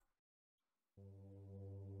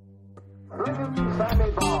Sammy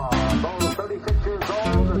Baugh, though 36 years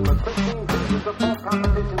old and with 15 seasons of full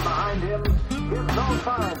competition behind him, gives no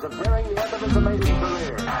signs of nearing the end of his amazing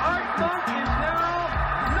career. Art Monk is now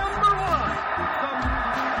number one, the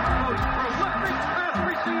most prolific pass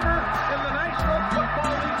receiver in the National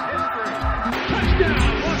Football League's history. Touchdown,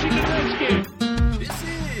 Washington Redskins. This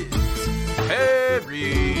is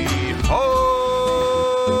Harry Hog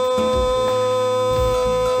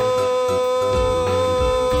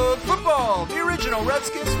Football, the original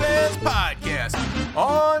Redskins fans podcast.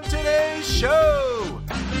 On today's show,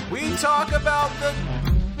 we talk about the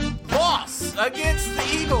loss against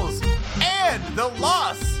the Eagles and the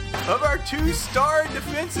loss of our two-star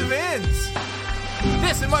defensive ends.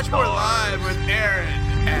 This and much more live with Aaron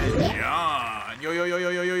and John. Yo, yo, yo, yo,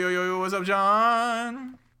 yo, yo, yo, yo, what's up,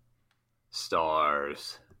 John?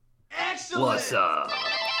 Stars. Excellent. What's up?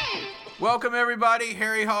 Welcome, everybody.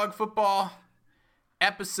 Harry Hog Football,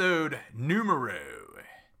 episode numero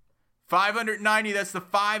 590. That's the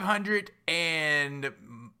 500 and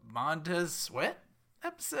Montez Sweat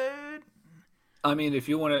episode. I mean, if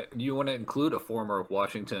you want to include a former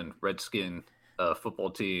Washington Redskin football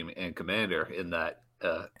team and commander in that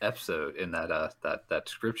episode, in that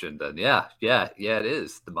description, then yeah, it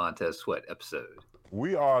is the Montez Sweat episode.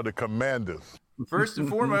 We are the Commanders. First and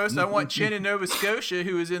foremost, I want Chin in Nova Scotia,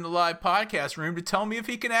 who is in the live podcast room, to tell me if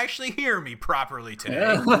he can actually hear me properly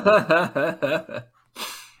today.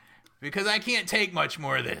 Because I can't take much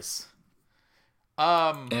more of this.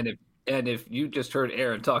 And if you just heard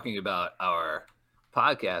Aaron talking about our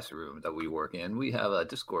podcast room that we work in, we have a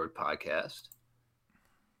Discord podcast.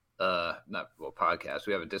 Podcast.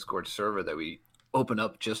 We have a Discord server that we open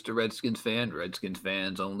up just to Redskins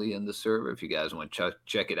fans only in the server. If you guys want to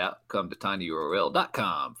check it out, come to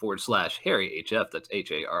tinyurl.com/HarryHF. That's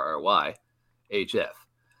HarryHF.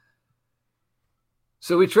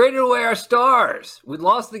 So we traded away our stars. We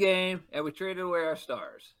lost the game, and we traded away our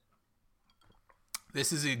stars.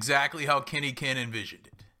 This is exactly how Kenny Ken envisioned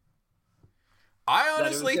it. I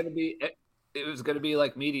honestly... It was going to be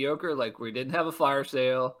like mediocre, like we didn't have a fire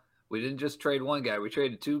sale. We didn't just trade one guy. We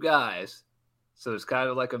traded two guys. So it's kind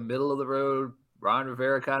of like a middle-of-the-road Ron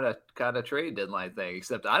Rivera kind of trade deadline thing,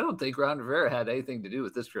 except I don't think Ron Rivera had anything to do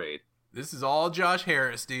with this trade. This is all Josh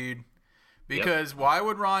Harris, dude. Because why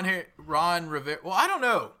would Ron Rivera... Well, I don't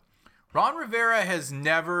know. Ron Rivera has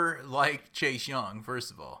never liked Chase Young, first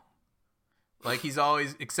of all. Like, he's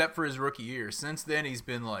always, except for his rookie year. Since then, he's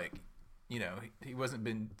been like, he wasn't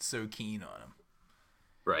been so keen on him.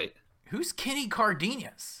 Right. Who's Kenny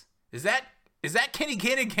Cardenas? Is that Kenny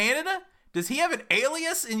Ken in Canada? Does he have an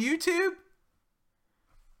alias in YouTube?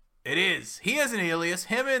 It is. He has an alias.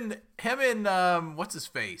 Him and what's his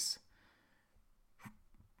face?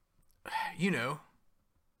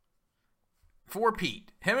 Four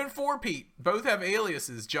Pete. Him and Four Pete both have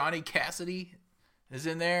aliases. Johnny Cassidy is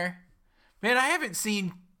in there. Man, I haven't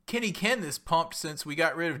seen Kenny Ken this pumped since we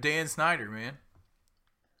got rid of Dan Snyder, man.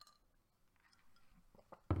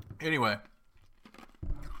 Anyway.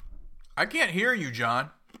 I can't hear you,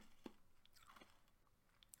 John.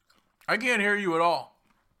 I can't hear you at all.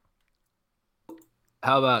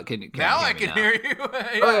 How about can you now I can hear you.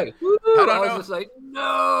 Yeah. Okay. I was just like,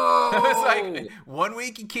 no. It's like 1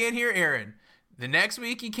 week you can't hear Aaron. The next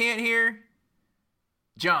week you can't hear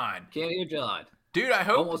John. Can't hear John. Dude, I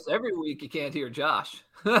hope almost every week you can't hear Josh.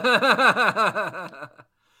 You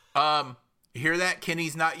hear that?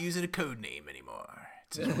 Kenny's not using a code name anymore.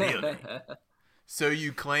 It's his real name. So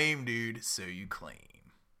you claim, dude. So you claim.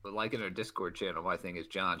 But like in our Discord channel, my thing is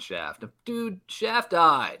John Shaft. Dude, Shaft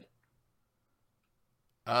died.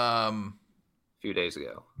 A few days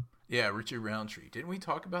ago. Yeah, Richard Roundtree. Didn't we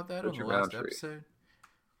talk about that on the last episode?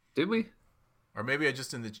 Did we? Or maybe I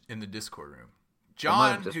just in the Discord room.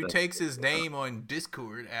 John, who takes his name on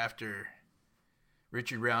Discord after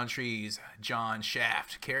Richard Roundtree's John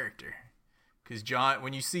Shaft character. Because John,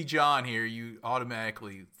 when you see John here, you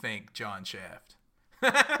automatically think John Shaft.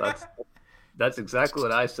 That's exactly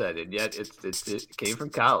what I said, and yet it came from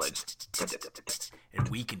college. And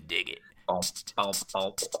we can dig it.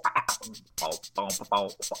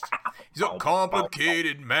 He's a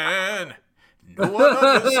complicated man. No one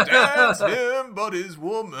understands him but his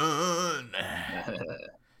woman.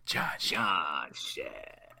 John Shaft.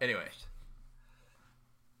 Anyway.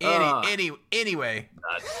 Anyway.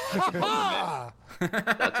 That's a bummer.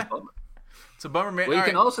 It's a bummer, man. Well, you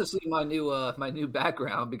can also see my new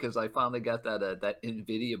background because I finally got that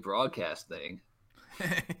NVIDIA broadcast thing,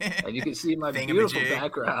 and you can see my beautiful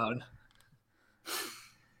background,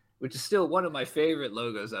 which is still one of my favorite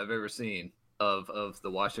logos I've ever seen of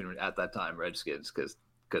the Washington at that time Redskins. Because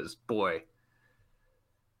boy,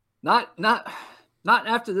 Not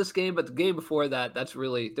after this game, but the game before that. That's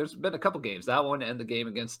really, there's been a couple games. That one and the game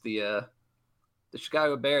against the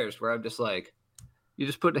Chicago Bears, where I'm just like, you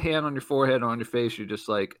just put a hand on your forehead or on your face. You're just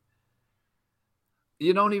like,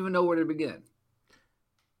 you don't even know where to begin.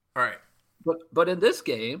 All right. But in this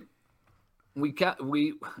game, we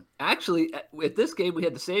actually at this game we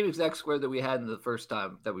had the same exact score that we had in the first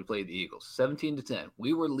time that we played the Eagles, 17-10.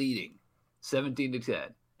 We were leading 17-10,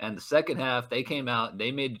 and the second half they came out and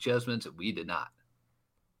they made adjustments that we did not.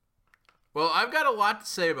 Well, I've got a lot to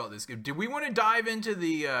say about this game. Do we want to dive into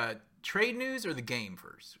the trade news or the game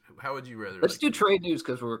first? How would you rather? Let's do trade news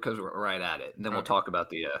because we're right at it, and then we'll talk about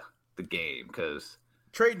the game because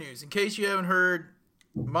trade news. In case you haven't heard,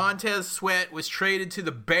 Montez Sweat was traded to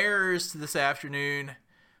the Bears this afternoon.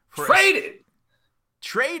 Traded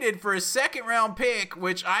for a second-round pick,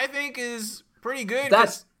 which I think is pretty good.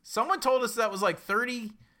 Because someone told us that was like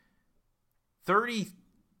 35th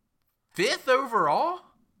overall.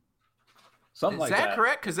 Something is that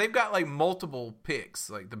correct? Because they've got like multiple picks,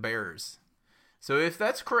 like the Bears. So if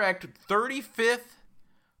that's correct, 35th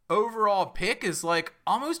overall pick is like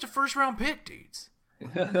almost a first-round pick, dudes.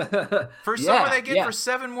 For someone they get for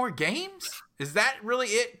 7 more games? Is that really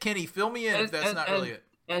it? Kenny, fill me in if that's not really it.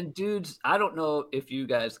 And dudes, I don't know if you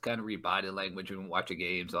guys kind of read body language and watch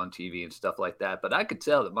games on TV and stuff like that, but I could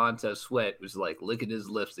tell that Montez Sweat was like licking his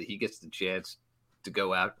lips that he gets the chance to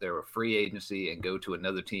go out there with free agency and go to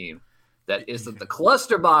another team that isn't the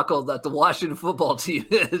clusterbuckle that the Washington football team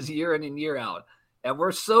is year in and year out. And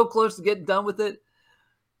we're so close to getting done with it,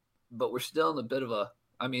 but we're still in a bit of a,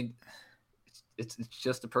 I mean, it's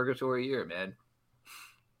just a purgatory year, man.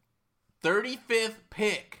 35th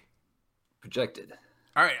pick. Projected.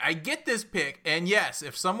 All right, I get this pick. And yes,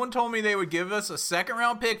 if someone told me they would give us a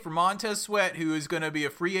second-round pick for Montez Sweat, who is going to be a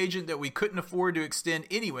free agent that we couldn't afford to extend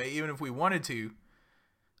anyway, even if we wanted to,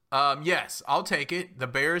 yes, I'll take it. The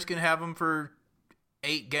Bears can have him for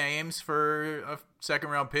 8 games for a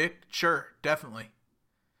second-round pick. Sure, definitely.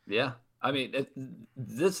 Yeah. I mean,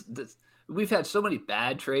 this we've had so many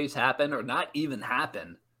bad trades happen or not even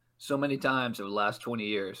happen so many times over the last 20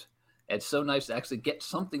 years. It's so nice to actually get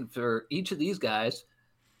something for each of these guys.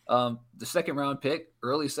 The second-round pick,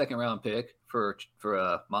 early second-round pick for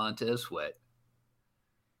Montez Sweat.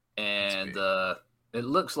 And it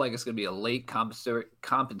looks like it's going to be a late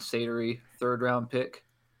compensatory third-round pick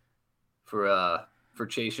for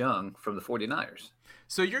Chase Young from the 49ers.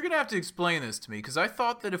 So you're going to have to explain this to me because I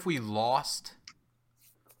thought that if we lost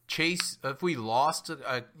a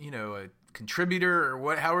contributor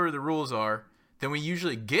or however the rules are, then we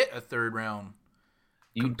usually get a third-round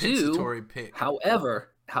compensatory pick. However,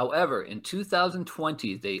 in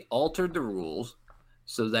 2020, they altered the rules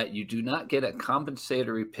so that you do not get a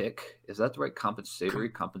compensatory pick. Is that the right compensatory?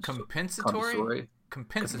 Compensatory.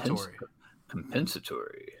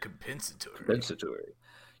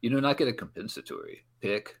 You do not get a compensatory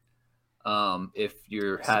pick if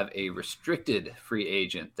you have a restricted free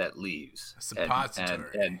agent that leaves.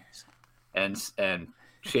 And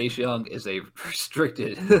Chase Young is a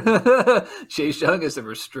restricted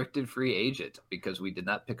free agent because we did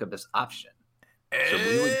not pick up this option. So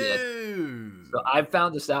So I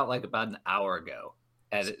found this out like about an hour ago,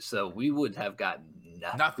 and so we would have gotten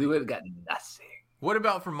nothing. We would have gotten nothing. What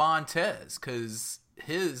about for Montez? Because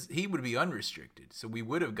he would be unrestricted, so we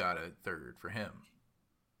would have got a third for him.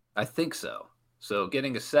 I think so. So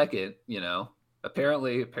getting a second,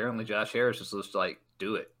 apparently Josh Harris is just like,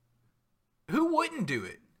 do it. Who wouldn't do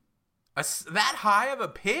it? That high of a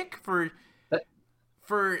pick for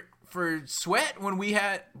Sweat when we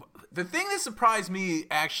had the thing that surprised me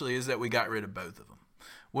actually is that we got rid of both of them.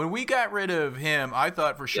 When we got rid of him, I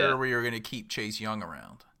thought for sure we were going to keep Chase Young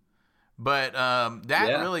around, but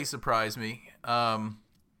that really surprised me.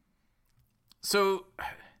 So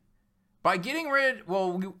by getting rid,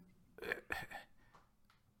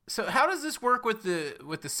 so how does this work with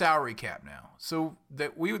the salary cap now? So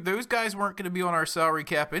that those guys weren't going to be on our salary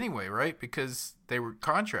cap anyway, right? Because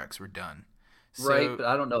contracts were done. Right, but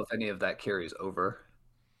I don't know if any of that carries over.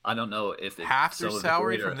 I don't know if half their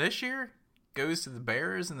salary from this year goes to the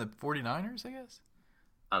Bears and the 49ers, I guess.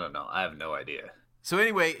 I don't know. I have no idea. So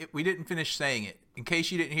anyway, we didn't finish saying it. In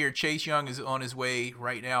case you didn't hear, Chase Young is on his way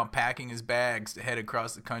right now packing his bags to head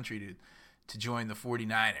across the country to join the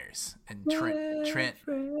 49ers. And Trent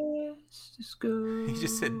he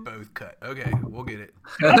just said both cut. Okay, we'll get it.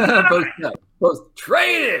 Both cut. Both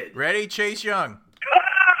traded. Ready, Chase Young.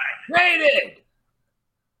 Traded.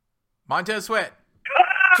 Montez Sweat.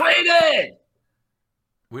 Traded.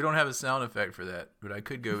 We don't have a sound effect for that, but I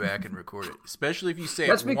could go back and record it. Especially if you say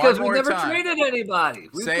That's it one more time. That's because we never traded anybody.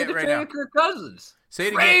 We say could it have right traded Kirk Cousins. Say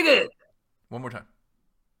it Trade again. it! One more time.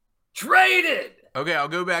 Trade it! Okay, I'll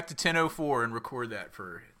go back to 10:04 and record that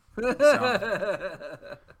for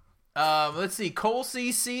let's see. Cole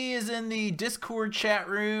CC is in the Discord chat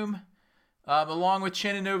room, along with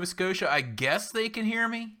Chen in Nova Scotia. I guess they can hear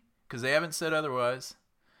me because they haven't said otherwise.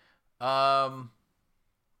 Cole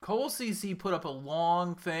CC put up a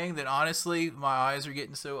long thing that honestly my eyes are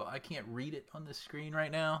getting so I can't read it on the screen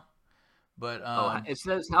right now. But it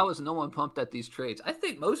says, how is no one pumped at these trades? I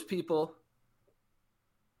think most people.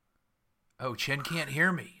 Oh, Chen can't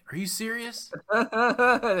hear me. Are you serious?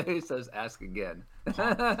 He says, ask again.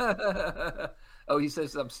 Oh, he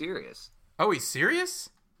says, I'm serious. Oh, he's serious?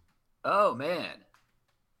 Oh, man.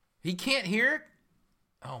 He can't hear?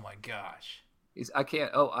 Oh, my gosh. I can't.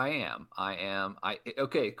 Oh, I am.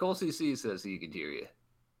 Okay, Cole CC says he can hear you.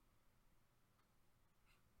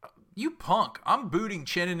 You punk. I'm booting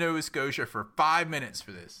Chen in Nova Scotia for 5 minutes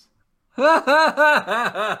for this.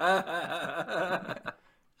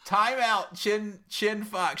 Time out, Chin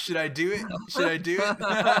Fox. Should I do it?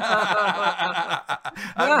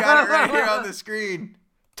 I've got it right here on the screen.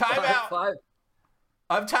 Time out.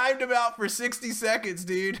 I've timed him out for 60 seconds,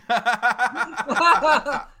 dude.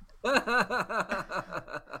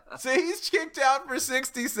 See, he's kicked out for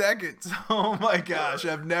 60 seconds. Oh my gosh,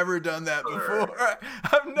 I've never done that before.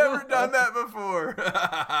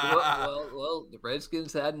 Well, the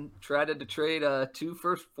Redskins hadn't tried to trade two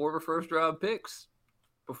former first-round picks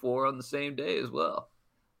before on the same day as well.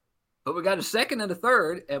 But we got a second and a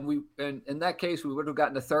third, and in that case, we would have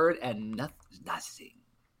gotten a third and nothing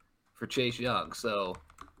for Chase Young. So,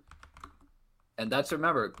 and that's,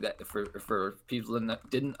 remember, that for people that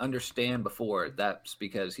didn't understand before, that's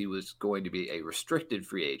because he was going to be a restricted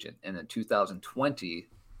free agent. And in 2020,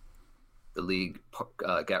 the league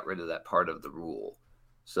got rid of that part of the rule.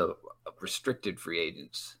 So restricted free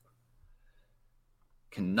agents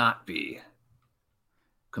cannot be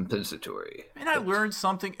compensatory. And I learned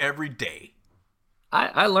something every day.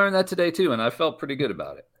 I learned that today too, and I felt pretty good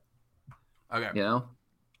about it. Okay. You know?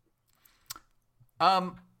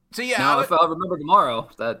 So yeah. Now, if I'll remember tomorrow,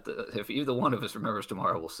 if either one of us remembers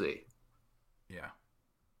tomorrow, we'll see. Yeah.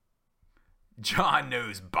 John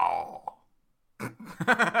knows ball.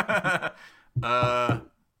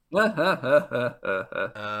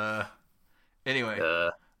 Anyway.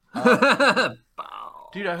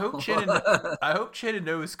 Dude, I hope Chen in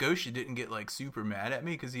Nova Scotia didn't get like super mad at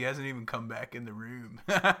me because he hasn't even come back in the room.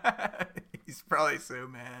 He's probably so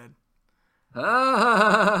mad.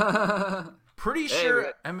 Pretty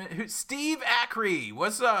sure. I mean, Steve Ackrey,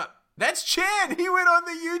 what's up? That's Chen. He went on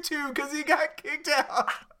the YouTube because he got kicked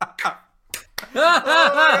out. Oh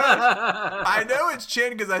I know it's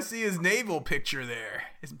Chen because I see his navel picture there.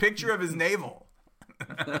 His picture of his navel.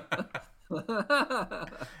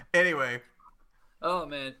 Anyway. Oh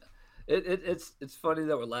man, it's funny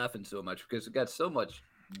that we're laughing so much because we got so much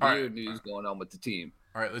weird news going on with the team.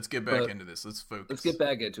 All right, let's get back into this. Let's focus. Let's get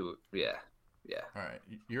back into it. Yeah. All right,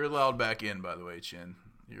 you're allowed back in, by the way, Chen.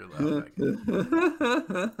 You're allowed back in.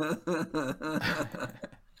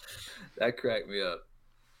 That cracked me up.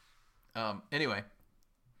 Anyway,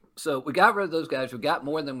 so we got rid of those guys. We got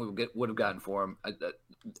more than we would have gotten for them.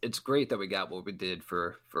 It's great that we got what we did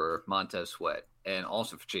for Montez Sweat and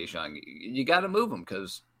also for Chase Young. You got to move them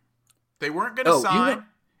because they weren't going to sign.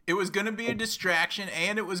 It was going to be a distraction,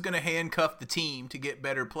 and it was going to handcuff the team to get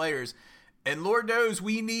better players. And Lord knows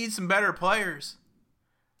we need some better players,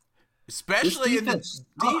 especially in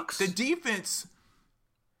the defense.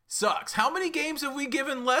 Sucks. How many games have we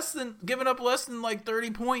given up less than like 30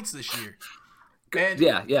 points this year? And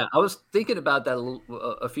yeah. I was thinking about that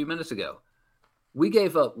a few minutes ago. We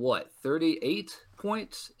gave up 38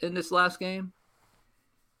 points in this last game?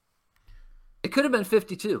 It could have been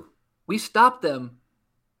 52. We stopped them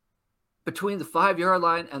between the 5-yard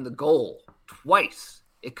line and the goal twice.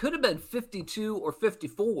 It could have been 52 or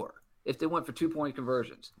 54 if they went for 2-point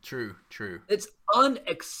conversions. True. It's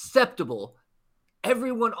unacceptable.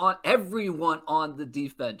 Everyone on the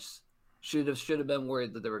defense should have been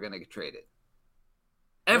worried that they were going to get traded.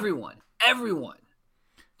 Everyone.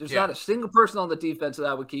 There's not a single person on the defense that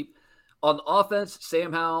I would keep. On the offense,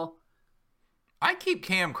 Sam Howell. I keep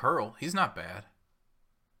Cam Curl. He's not bad.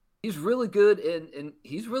 He's really good in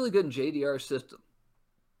JDR's system.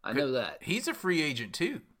 I know that. He's a free agent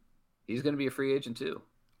too. He's going to be a free agent too.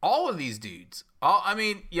 All of these dudes.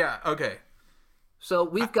 Okay. So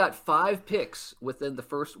we've got 5 picks within the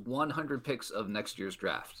first 100 picks of next year's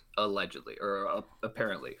draft, allegedly or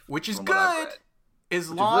apparently, which is good. As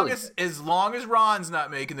long as Ron's not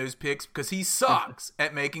making those picks because he sucks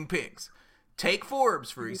at making picks. Take Forbes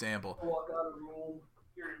for example.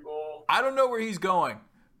 I I don't know where he's going,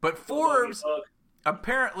 but Forbes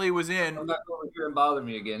apparently was in. I'm not going here and bother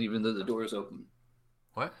me again, even though the door is open.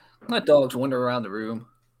 What? My dog's wandering around the room.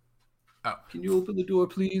 Oh. Can you open the door,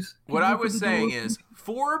 please? What I was saying is,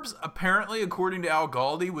 Forbes apparently, according to Al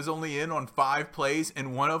Galdi, was only in on 5 plays,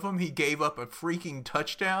 and one of them he gave up a freaking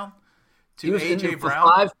touchdown to A.J. Brown.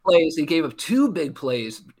 5 plays. He gave up 2 big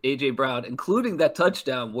plays, A.J. Brown, including that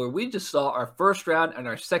touchdown where we just saw our first round and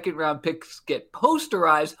our second round picks get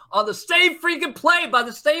posterized on the same freaking play by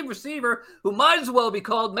the same receiver who might as well be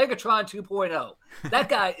called Megatron 2.0. That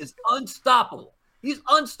guy is unstoppable. He's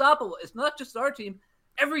unstoppable. It's not just our team.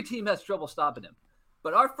 Every team has trouble stopping him.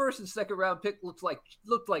 But our first and second round pick looked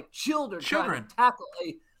like children trying to tackle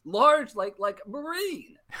a large like a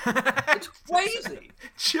Marine. It's crazy.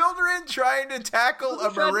 Children trying to tackle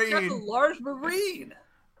a Marine. A large Marine.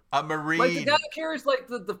 A Marine. Like the guy that carries like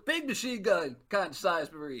the big machine gun kind of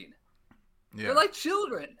size Marine. Yeah. They're like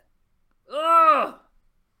children. Ugh.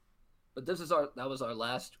 But that was our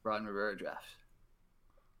last Ron Rivera draft.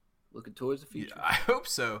 Looking towards the future. Yeah, I hope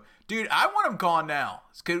so. Dude, I want him gone now.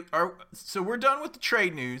 So we're done with the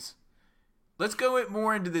trade news. Let's go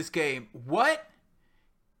more into this game. What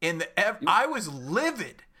in the I was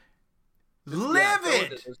livid.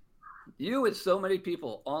 Livid. You and so many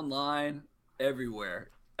people online,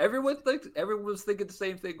 everywhere. Everyone was thinking the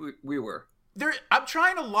same thing we were. I'm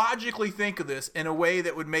trying to logically think of this in a way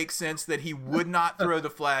that would make sense that he would not throw the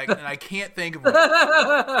flag, and I can't think of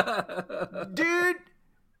it. Dude,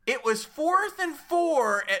 it was 4th and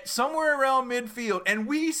 4 at somewhere around midfield, and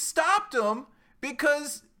we stopped him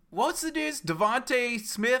because, what's the dude's? Devontae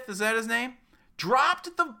Smith, is that his name?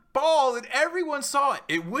 Dropped the ball, and everyone saw it.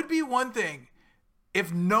 It would be one thing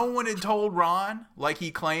if no one had told Ron, like he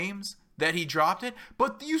claims, that he dropped it,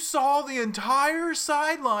 but you saw the entire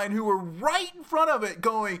sideline who were right in front of it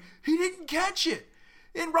going, he didn't catch it.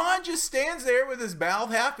 And Ron just stands there with his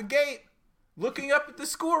mouth half agape, looking up at the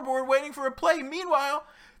scoreboard, waiting for a play. Meanwhile,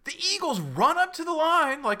 the Eagles run up to the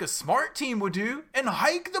line like a smart team would do and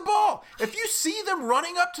hike the ball. If you see them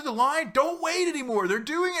running up to the line, don't wait anymore. They're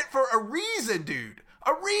doing it for a reason, dude.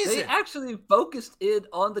 A reason. They actually focused in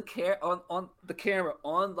on the camera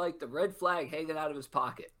on like the red flag hanging out of his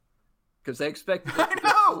pocket because they expected it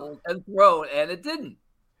to pull and throw, and it didn't.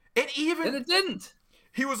 And it didn't.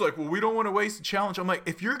 He was like, well, we don't want to waste a challenge. I'm like,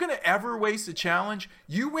 if you're going to ever waste a challenge,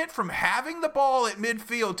 you went from having the ball at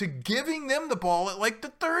midfield to giving them the ball at like the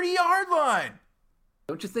 30-yard line.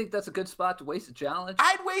 Don't you think that's a good spot to waste a challenge?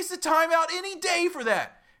 I'd waste a timeout any day for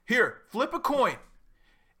that. Here, flip a coin.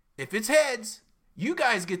 If it's heads, you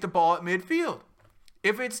guys get the ball at midfield.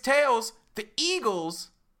 If it's tails, the Eagles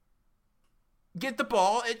get the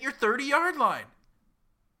ball at your 30-yard line.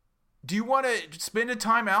 Do you want to spend a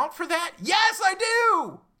timeout for that? Yes, I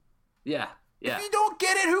do. Yeah. If you don't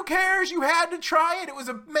get it, who cares? You had to try it. It was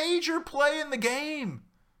a major play in the game.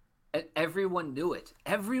 And everyone knew it.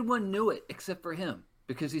 Everyone knew it except for him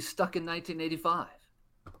because he's stuck in 1985.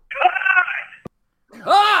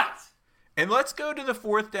 Cut! And let's go to the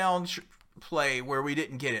 4th down play where we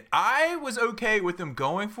didn't get it. I was okay with them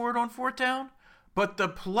going for it on 4th down, but the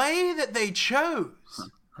play that they chose,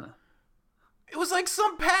 it was like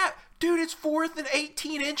some dude, it's 4th and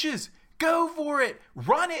 18 inches. Go for it.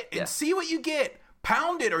 Run it and see what you get.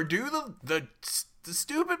 Pound it or do the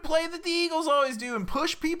stupid play that the Eagles always do and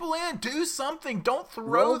push people in. Do something. Don't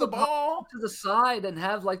throw the ball to the side and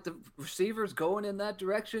have like the receivers going in that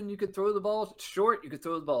direction. You could throw the ball short. You could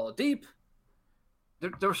throw the ball deep.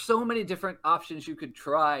 There are so many different options you could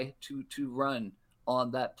try to run on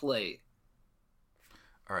that play.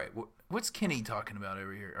 All right. What's Kenny talking about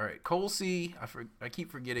over here? All right, Cole C. I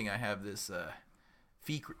keep forgetting I have this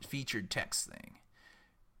featured text thing.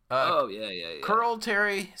 Yeah. Curl,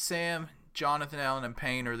 Terry, Sam, Jonathan Allen, and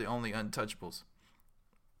Payne are the only untouchables.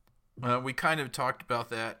 We kind of talked about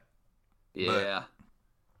that. Yeah.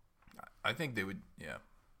 I think they would, yeah.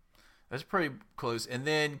 That's pretty close. And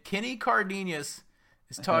then Kenny Cardenas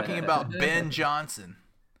is talking about Ben Johnson.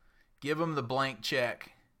 Give him the blank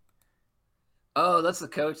check. Oh, that's the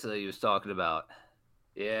coach that he was talking about.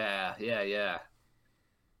 Yeah.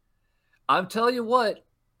 I'm telling you what,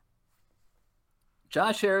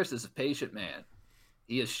 Josh Harris is a patient man.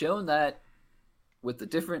 He has shown that with the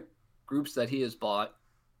different groups that he has bought,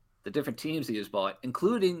 the different teams he has bought,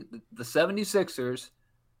 including the 76ers,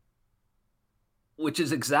 which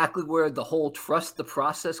is exactly where the whole trust the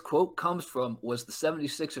process quote comes from, was the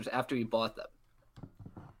 76ers after he bought them.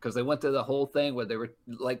 Because they went through the whole thing where they were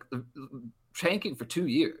like tanking for 2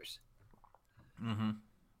 years. Mm-hmm.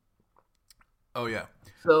 Oh, yeah.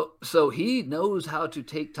 So he knows how to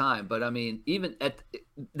take time. But, I mean, even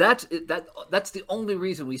That's the only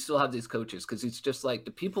reason we still have these coaches, because it's just like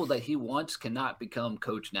the people that he wants cannot become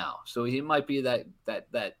coach now. So he might be that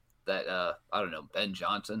I don't know, Ben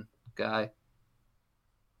Johnson guy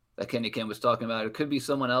that Kenny Kim was talking about. It could be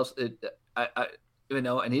someone else.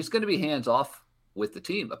 And he's going to be hands off with the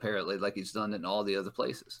team apparently, like he's done in all the other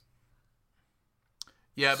places.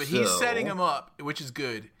 Yeah, but he's setting him up, which is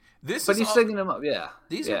good. He's setting him up, yeah.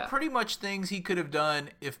 These are pretty much things he could have done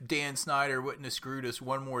if Dan Snyder wouldn't have screwed us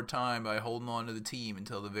one more time by holding on to the team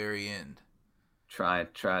until the very end. Trying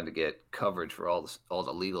to get coverage for all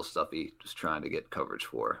the legal stuff he was trying to get coverage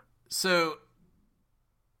for. So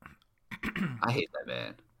I hate that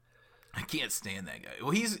man. I can't stand that guy.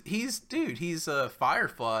 Well, he's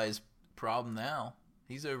Firefly's problem now.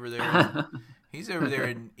 He's over there. He's over there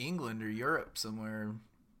in England or Europe somewhere,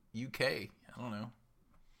 UK. I don't know.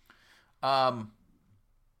 All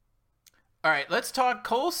right, let's talk.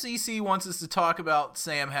 Cole CC wants us to talk about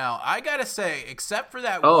Sam Howell. I gotta say, except for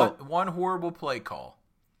that one horrible play call,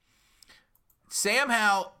 Sam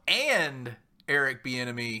Howell and Eric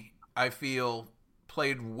Bieniemy, I feel,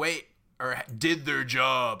 did their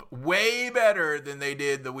job way better than they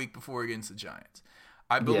did the week before against the Giants.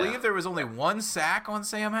 I believe there was only one sack on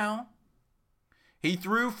Sam Howell. He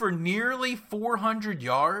threw for nearly 400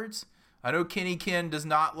 yards. I know Kenny Ken does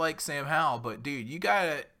not like Sam Howell, but dude, you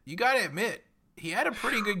gotta admit he had a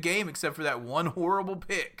pretty good game except for that one horrible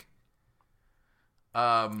pick.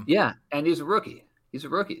 Yeah, and he's a rookie.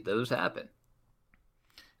 Those happen.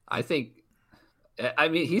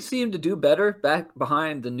 He seemed to do better back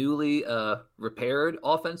behind the newly repaired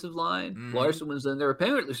offensive line. Mm-hmm. Larson was in there.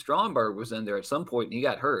 Apparently Stromberg was in there at some point and he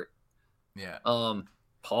got hurt. Yeah.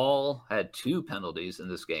 Paul had 2 penalties in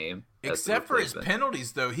this game. Except for his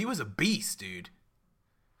penalties, though, he was a beast, dude.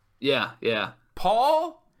 Yeah.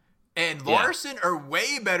 Paul and Larson are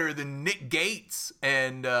way better than Nick Gates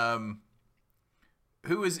and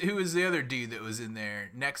who was the other dude that was in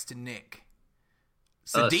there next to Nick?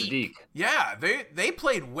 Sadiq. Yeah, they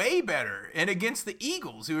played way better, and against the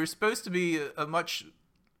Eagles, who are supposed to be a much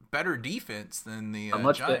better defense than the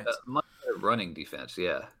Giants. A much better running defense,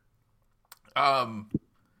 yeah.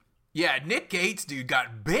 Yeah, Nick Gates, dude,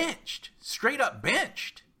 got benched. Straight up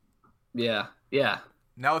benched. Yeah.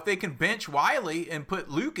 Now, if they can bench Wiley and put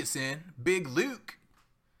Lucas in, Big Luke,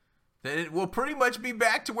 then it will pretty much be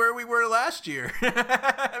back to where we were last year.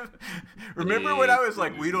 Remember when I was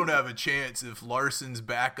like, we don't have a chance if Larson's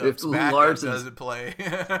backup doesn't play.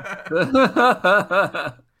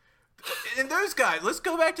 And those guys, let's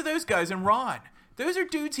go back to those guys. And Ron, those are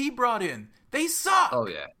dudes he brought in. They suck. Oh,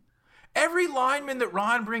 yeah. Every lineman that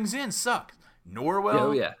Ron brings in sucks. Norwell.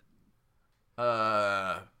 Oh, yeah.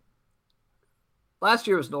 Last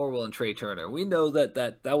year was Norwell and Trey Turner. We know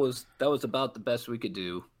that was about the best we could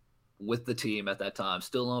do with the team at that time.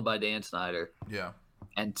 Still owned by Dan Snyder. Yeah.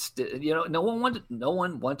 And no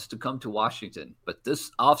one wants to come to Washington. But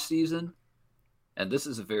this offseason, and this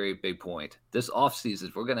is a very big point, this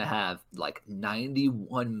offseason we're going to have like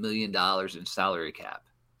 $91 million in salary cap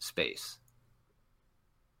space.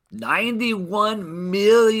 $91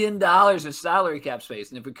 million in salary cap space,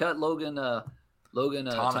 and if we cut Logan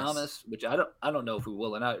Thomas, which I don't know if we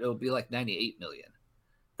will, and it'll be like $98 million.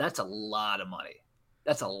 That's a lot of money.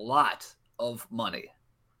 That's a lot of money.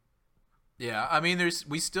 Yeah, I mean,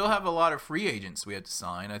 we still have a lot of free agents we had to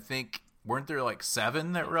sign. I think weren't there like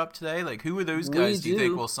 7 that were up today? Like, who are those guys? Do you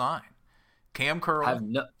think we'll sign? Cam Curl.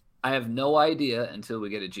 I have no idea until we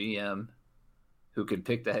get a GM who can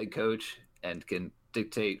pick the head coach and can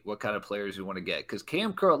dictate what kind of players we want to get. Because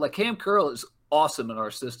Cam Curl is awesome in our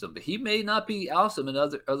system, but he may not be awesome in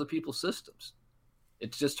other people's systems.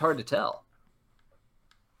 It's just hard to tell.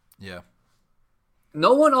 Yeah.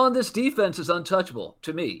 No one on this defense is untouchable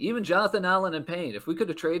to me. Even Jonathan Allen and Payne. If we could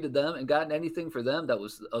have traded them and gotten anything for them that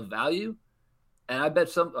was of value, and I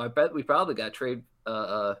bet we probably got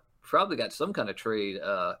some kind of trade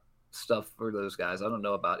stuff for those guys. I don't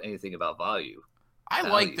know about anything about value. I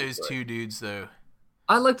like those 2 dudes though.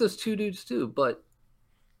 I like those 2 dudes too, but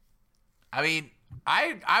I mean,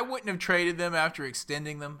 I wouldn't have traded them after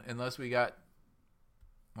extending them unless we got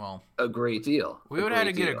a great deal. We would have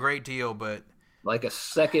had to get a great deal, but like a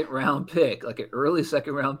second-round pick, like an early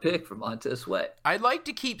second-round pick for Montez Sweat. I'd like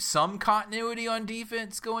to keep some continuity on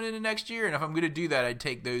defense going into next year, and if I'm going to do that, I'd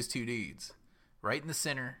take those 2 dudes right in the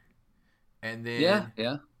center, and then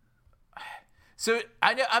yeah. So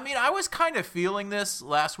I was kind of feeling this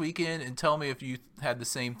last weekend, and tell me if you had the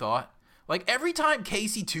same thought. Like every time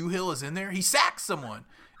Casey Toohill is in there, he sacks someone.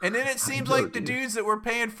 And then it seems like the dudes that we're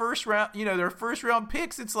paying first round, their first round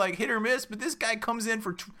picks, it's like hit or miss. But this guy comes in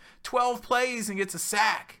for 12 plays and gets a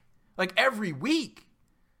sack like every week.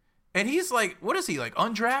 And he's like, what is he, like,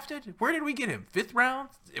 undrafted? Where did we get him? 5th round?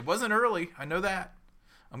 It wasn't early. I know that.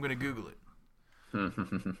 I'm going to Google it.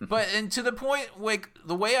 But, and to the point, like,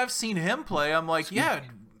 the way I've seen him play, I'm like, yeah,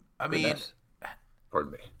 I mean,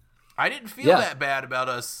 Pardon me. I didn't feel that bad about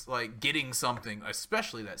us, like, getting something,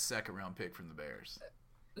 especially that 2nd round pick from the Bears.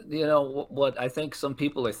 You know, what I think some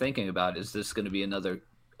people are thinking about is this going to be another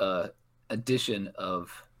addition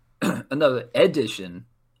of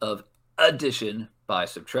addition by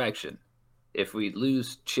subtraction. If we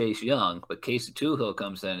lose Chase Young, but Casey Toohill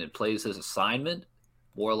comes in and plays his assignment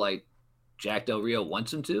more like Jack Del Rio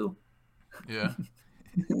wants him to. Yeah.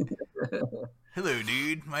 Hello,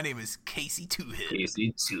 dude. My name is Casey Toohill.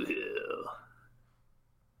 Casey Toohill.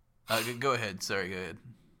 Go ahead. Sorry, go ahead.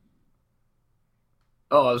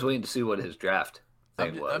 Oh, I was waiting to see what his draft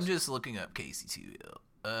thing was. I'm just looking up Casey Toohill.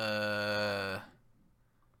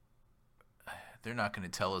 They're not going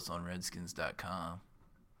to tell us on Redskins.com.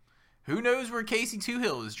 Who knows where Casey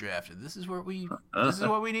Toohill was drafted? This is what we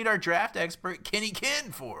need our draft expert Kenny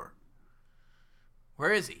Ken for.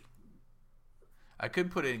 Where is he? I could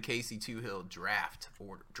put in Casey Toohill draft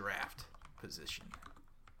position.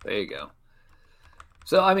 There you go.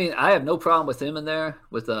 So I mean, I have no problem with him in there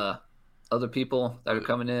with other people that are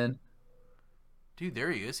coming in. Dude,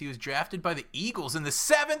 there he is. He was drafted by the Eagles in the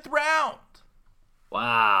 7th round.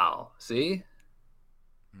 Wow. See?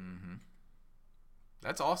 Mm-hmm.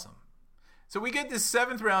 That's awesome. So we get this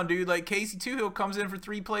 7th round dude like Casey Toohill comes in for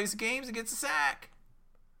 3 plays games and gets a sack.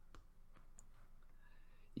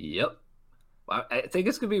 Yep. I think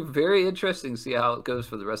it's going to be very interesting to see how it goes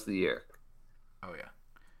for the rest of the year. Oh, yeah.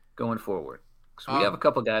 Going forward. So we have a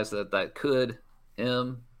couple guys that could.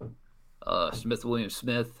 Him, William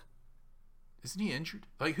Smith. Isn't he injured?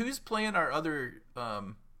 Like, who's playing our other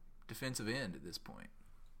defensive end at this point?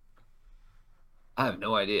 I have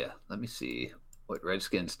no idea. Let me see what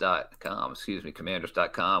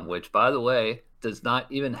Commanders.com, which, by the way, does not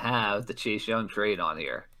even have the Chase Young trade on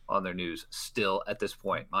here, on their news still at this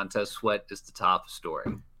point. Montez Sweat is the top story.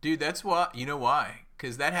 Dude, that's why. You know why?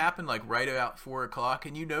 Because that happened like right about 4 o'clock,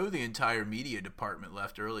 and you know the entire media department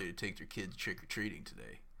left early to take their kids trick-or-treating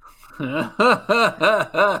today.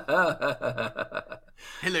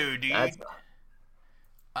 Hello, dude.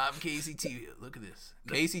 I'm Casey Toohill. Look at this.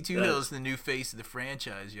 Casey Toohill is the new face of the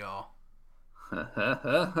franchise, y'all.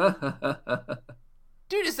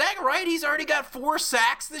 Dude, is that right? He's already got 4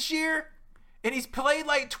 sacks this year? And he's played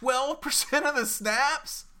like 12% of the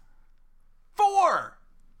snaps? 4!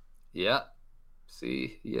 Yeah.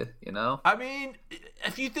 See, you know? I mean,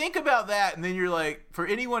 if you think about that, and then you're like, for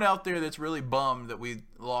anyone out there that's really bummed that we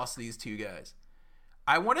lost these 2 guys,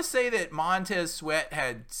 I want to say that Montez Sweat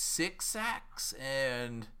had 6 sacks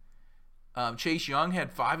and Chase Young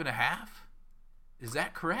had 5.5. Is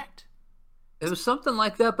that correct? It was something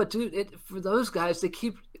like that, but dude, for those guys, they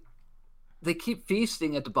keep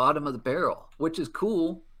feasting at the bottom of the barrel, which is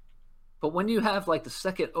cool. But when you have like the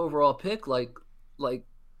 2nd overall pick, like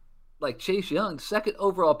Chase Young, 2nd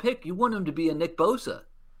overall pick, you want him to be a Nick Bosa.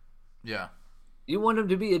 Yeah. You want him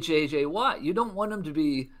to be a J.J. Watt. You don't want him to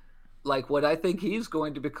be like what I think he's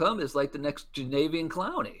going to become is like the next Janavian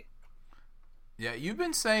Clowney. Yeah, you've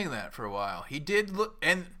been saying that for a while. He did look,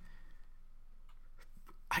 and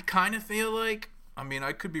I kind of feel like, I mean,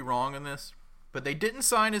 I could be wrong on this, but they didn't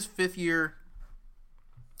sign his 5th year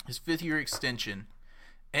extension.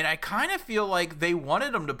 And I kind of feel like they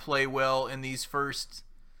wanted him to play well in these first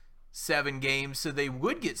 7 games so they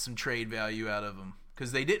would get some trade value out of him,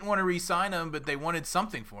 because they didn't want to re-sign him, but they wanted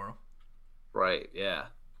something for him. Right, yeah.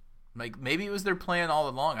 Like, maybe it was their plan all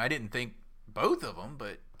along. I didn't think both of them,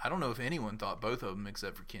 but I don't know if anyone thought both of them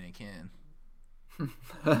except for Kenny Ken.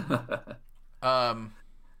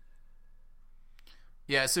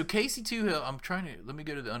 Yeah, so Casey Toohill, let me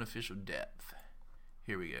go to the unofficial depth.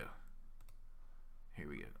 Here we go.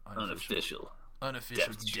 Unofficial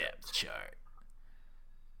depth chart.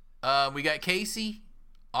 We got Casey,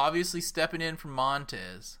 obviously stepping in from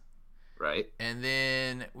Montez. Right. And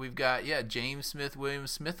then we've got, James Smith, William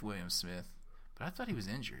Smith. But I thought he was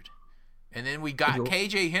injured. And then we got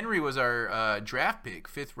KJ Henry was our draft pick,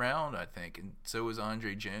 5th round, I think. And so was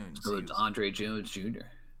Andre Jones. So it's Andre Jones Jr.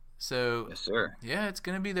 So, yes, sir. Yeah, it's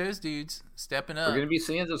going to be those dudes stepping up. We're going to be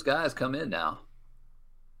seeing those guys come in now.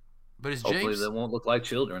 But hopefully they won't look like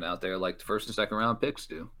children out there like the 1st and 2nd round picks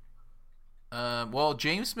do. Well,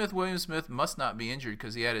 James Smith, William Smith must not be injured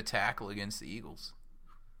because he had a tackle against the Eagles.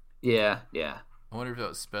 Yeah. I wonder if that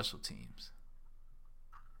was special teams.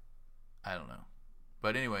 I don't know.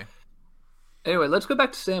 But anyway, let's go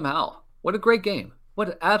back to Sam Howell. What a great game. What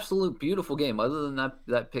an absolute beautiful game, other than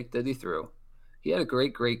that pick that he threw. He had a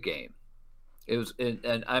great game. It was,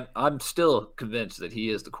 and I'm still convinced that he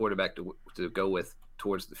is the quarterback to go with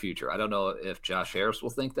towards the future. I don't know if Josh Harris will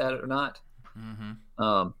think that or not.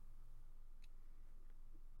 But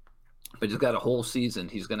he's got a whole season.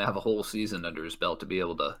 He's going to have a whole season under his belt to be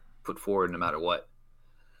able to put forward no matter what.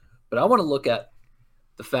 But I want to look at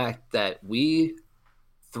the fact that we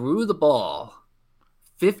threw the ball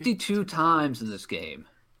 52 times in this game.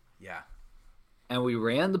 Yeah. And we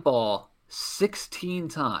ran the ball 16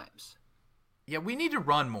 times. Yeah, we need to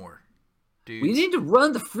run more, dude. We need to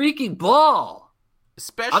run the freaking ball.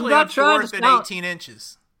 Especially on 4th and 18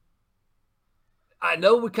 inches. I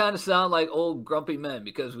know we kind of sound like old grumpy men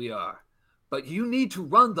because we are. But you need to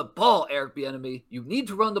run the ball, Eric Bieniemy. You need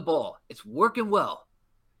to run the ball. It's working well.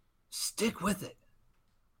 Stick with it.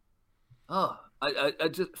 Oh, I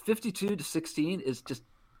just 52-16 is just.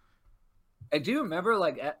 I do remember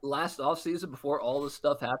like at last offseason before all this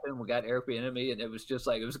stuff happened, we got Eric Bieniemy, and it was just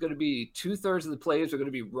like it was going to be 2/3 of the plays are going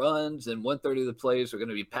to be runs and 1/3 of the plays are going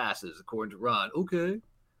to be passes according to Ron. Okay.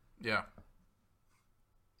 Yeah.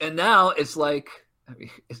 And now it's like, I mean,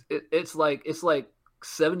 it's like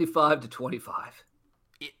 75-25.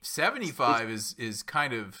 75 is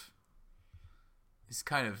kind of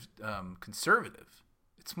conservative.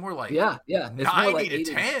 It's more like yeah. It's 90 like to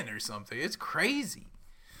 10 or something. It's crazy.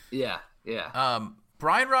 Yeah.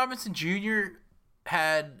 Brian Robinson Jr.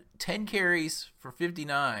 had 10 carries for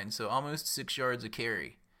 59, so almost 6 yards a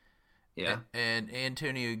carry. Yeah. And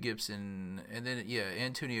Antonio Gibson,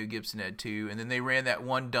 Antonio Gibson had 2, and then they ran that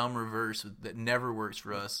one dumb reverse that never works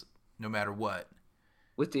for us, no matter what.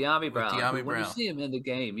 With De'Ami Brown. De'Ami when Brown. you see him in the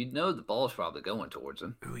game, you know the ball's probably going towards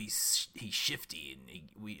him. Ooh, he's shifty, and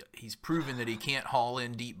he's proven that he can't haul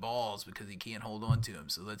in deep balls because he can't hold on to him.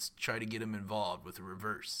 So let's try to get him involved with a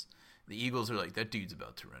reverse. The Eagles are like, that dude's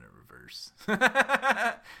about to run a reverse.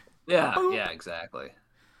 Yeah, exactly.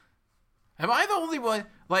 Am I the only one?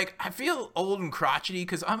 Like, I feel old and crotchety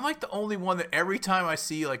because I'm like the only one that every time I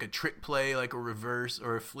see like a trick play, like a reverse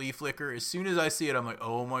or a flea flicker, as soon as I see it, I'm like,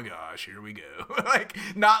 oh my gosh, here we go. Like,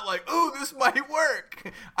 not like, oh, this might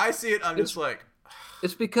work. I see it, I'm just like.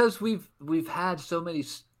 It's because we've had so many.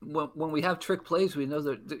 When we have trick plays, we know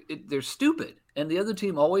they're stupid, and the other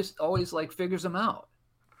team always like figures them out.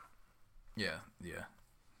 Yeah, they're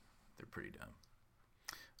pretty dumb.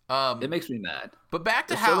 It makes me mad. But back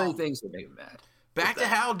to There's Hal. so many things that make me mad. Back to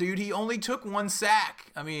Hal, dude. He only took 1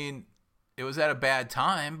 sack. I mean, it was at a bad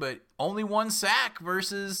time, but only 1 sack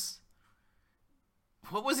versus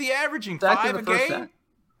what was he averaging? 5 a game? Half.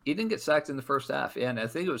 He didn't get sacked in the first half, and I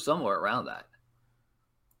think it was somewhere around that.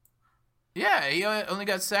 Yeah, he only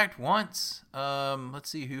got sacked once. Let's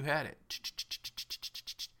see who had it.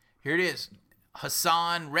 Here it is.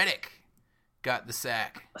 Hassan Reddick got the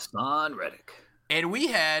sack. Hassan Reddick. And we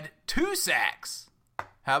had 2 sacks.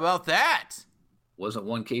 How about that? Wasn't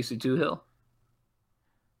one Casey Toohill?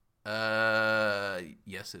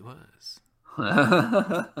 Yes, it was.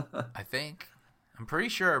 I think. I'm pretty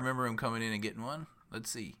sure I remember him coming in and getting one.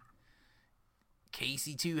 Let's see.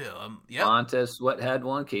 Casey Toohill. Yep. Montez Sweat had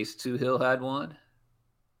one. Casey Toohill had one.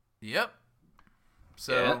 Yep.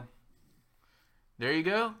 So, There you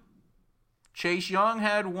go. Chase Young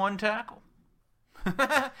had 1 tackle.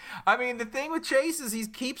 I mean, the thing with Chase is he's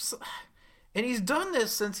done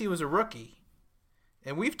this since he was a rookie.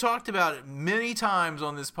 And we've talked about it many times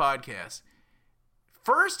on this podcast.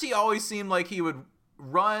 First, he always seemed like he would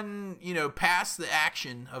run, past the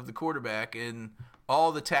action of the quarterback, and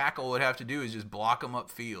all the tackle would have to do is just block him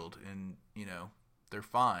upfield, and, they're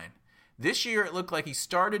fine. This year, it looked like he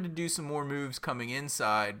started to do some more moves coming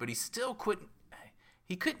inside, but he still couldn't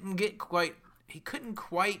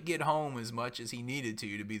quite get home as much as he needed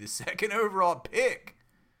to be the second overall pick.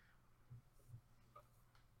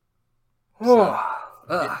 So,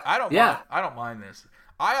 I don't mind this.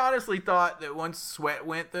 I honestly thought that once Sweat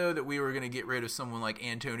went, though, that we were going to get rid of someone like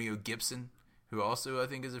Antonio Gibson, who also I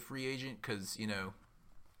think is a free agent, because,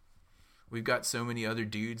 we've got so many other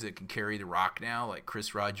dudes that can carry the rock now, like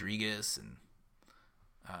Chris Rodriguez and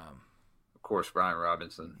of course, Brian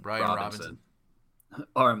Robinson. Robinson.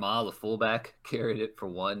 Armand, the fullback, carried it for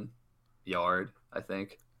 1 yard, I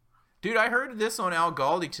think. Dude, I heard this on Al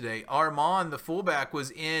Galdi today. Armand, the fullback, was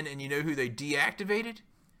in, and you know who they deactivated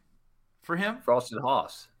for him? Frosted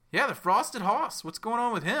Hoss. Yeah, the Frosted Hoss. What's going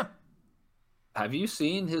on with him? Have you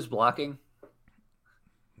seen his blocking?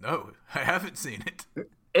 No, I haven't seen it.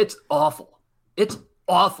 It's awful. It's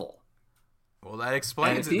awful. Well, that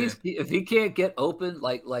explains it. If he can't get open,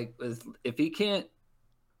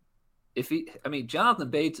 Jonathan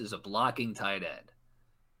Bates is a blocking tight end.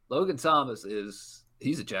 Logan Thomas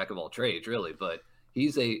he's a jack of all trades, really, but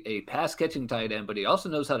He's a pass catching tight end, but he also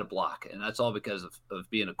knows how to block, and that's all because of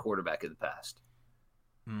being a quarterback in the past.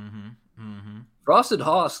 Frosted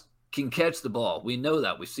Hoss can catch the ball. We know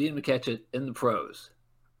that. We've seen him catch it in the pros.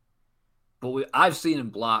 But I've seen him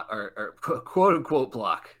block or quote unquote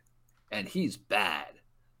block, and he's bad.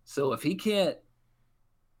 So if he can't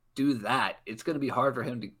do that, it's going to be hard for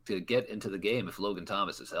him to get into the game if Logan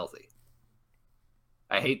Thomas is healthy.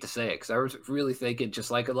 I hate to say it because I was really thinking,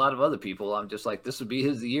 just like a lot of other people, I'm just like, this would be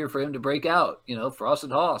the year for him to break out.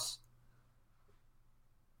 Frosted Hoss.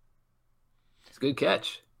 It's a good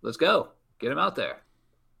catch. Let's go. Get him out there.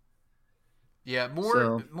 Yeah,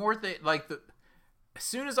 as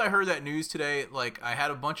soon as I heard that news today, like I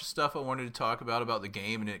had a bunch of stuff I wanted to talk about the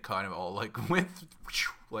game, and it kind of all like went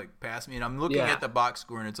past me. And I'm looking at the box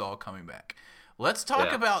score, and it's all coming back. Let's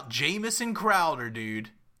talk about Jamison Crowder, dude.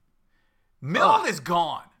 Milne is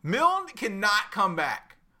gone. Milne cannot come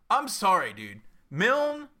back. I'm sorry, dude.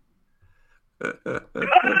 Milne.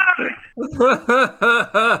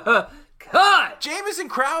 God! Jamison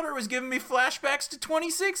Crowder was giving me flashbacks to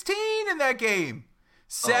 2016 in that game.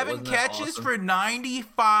 7 catches for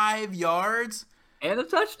 95 yards. And a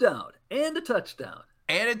touchdown. He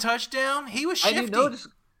was shifty. And you notice,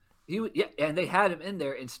 and they had him in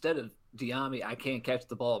there instead of Diami. I can't catch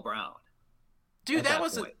the ball, Brown. Dude, that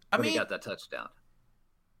was he got that touchdown.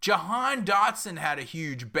 Jahan Dotson had a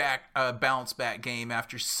huge bounce back game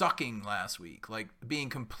after sucking last week, like being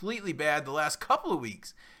completely bad the last couple of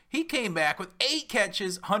weeks. He came back with 8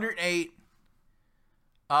 catches, 108.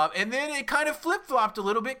 And then it kind of flip-flopped a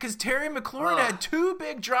little bit because Terry McLaurin had 2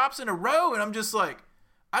 big drops in a row, and I'm just like,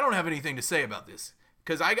 I don't have anything to say about this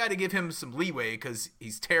because I got to give him some leeway because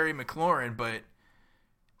he's Terry McLaurin, but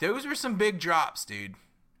those were some big drops, dude.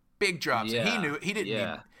 Big drops. Yeah. And he knew it. He didn't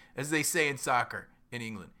need, as they say in soccer in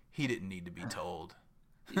England, he didn't need to be told.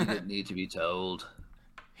 He didn't need to be told.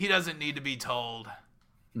 He doesn't need to be told.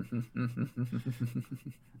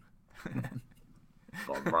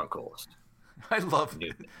 Broncos. I love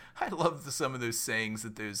some of those sayings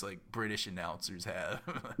that those like British announcers have.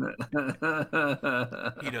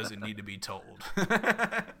 He doesn't need to be told.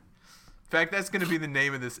 In fact, that's going to be the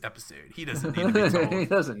name of this episode. He doesn't need to be told. He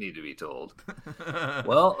doesn't need to be told.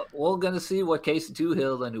 Well, we're going to see what Casey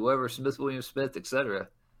Toohill and whoever William Smith, etc.,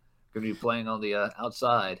 going to be playing on the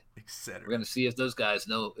outside. Etc. We're going to see if those guys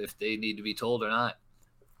know if they need to be told or not.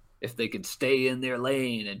 If they can stay in their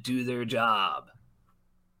lane and do their job.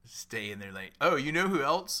 Stay in their lane. Oh, you know who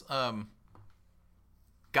else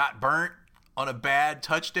got burnt on a bad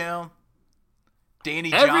touchdown?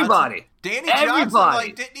 Danny Johnson. Danny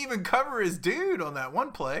Johnson didn't even cover his dude on that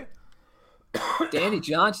one play. Danny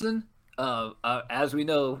Johnson, as we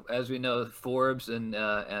know, Forbes and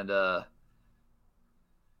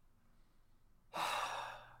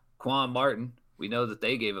Quan Martin, we know that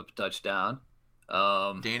they gave up a touchdown.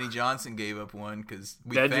 Danny Johnson gave up one because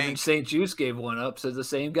Benjamin St. Juice gave one up to the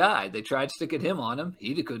same guy. They tried sticking him on him.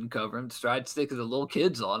 He couldn't cover him. Tried sticking the little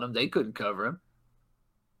kids on him. They couldn't cover him.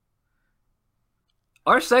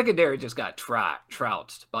 Our secondary just got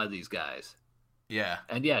trounced by these guys. Yeah.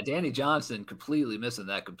 And Danny Johnson completely missing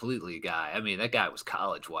that guy. I mean, that guy was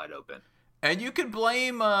college wide open. And you can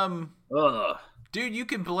blame dude, you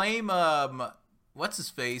can blame what's his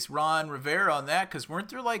face, Ron Rivera on that, because weren't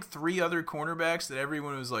there like 3 other cornerbacks that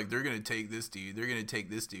everyone was like, they're gonna take this dude,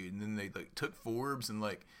 and then they like took Forbes, and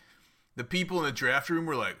like the people in the draft room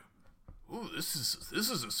were like, ooh, this is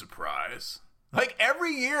a surprise. Like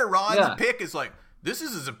every year Ron's pick is like, this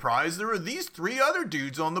is a surprise. There are these 3 other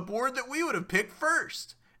dudes on the board that we would have picked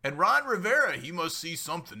first. And Ron Rivera, he must see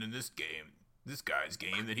something in this guy's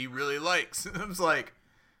game that he really likes. And I was like,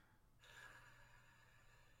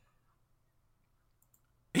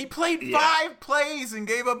 he played 5 plays and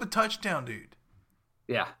gave up a touchdown, dude.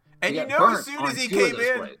 Yeah. And as soon as he came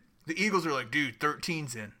in, the Eagles are like, dude,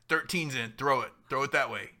 13's in, throw it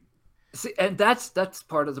that way. See, and that's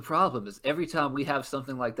part of the problem is every time we have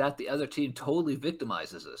something like that, the other team totally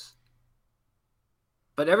victimizes us.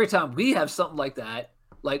 But every time we have something like that,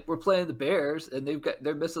 like we're playing the Bears and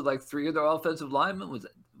they're missing like 3 of their offensive linemen. Was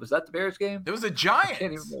that the Bears game? It was the Giants. I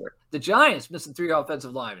can't even remember. The Giants missing 3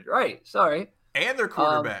 offensive linemen. Right. Sorry. And their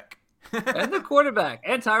quarterback. And their quarterback.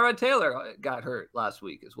 And Tyrod Taylor got hurt last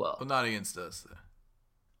week as well. Well, not against us, though.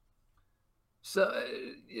 So,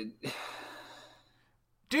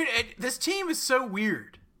 dude, this team is so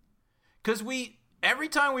weird. Because every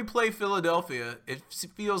time we play Philadelphia, it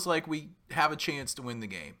feels like we have a chance to win the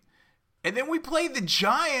game. And then we play the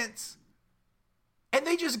Giants, and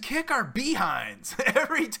they just kick our behinds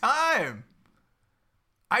every time.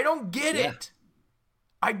 I don't get it.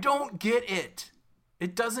 I don't get it.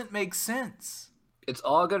 It doesn't make sense. it's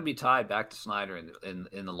all going to be tied back to Snyder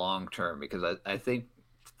in the long term, because I think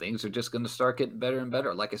things are just going to start getting better and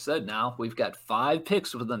better. Like I said, now we've got 5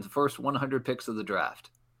 picks within the first 100 picks of the draft.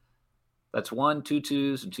 That's 1, 2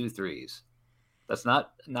 2s, and 2 3s. That's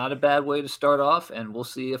not a bad way to start off, and we'll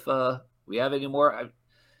see if we have any more.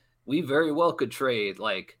 We very well could trade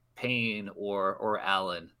like Payne or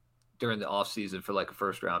Allen during the offseason for like a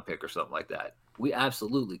first-round pick or something like that. We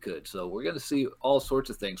absolutely could. So we're going to see all sorts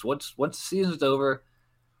of things. Once the season's over,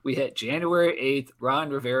 we hit January 8th, Ron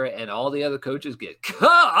Rivera and all the other coaches get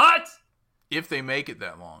cut! If they make it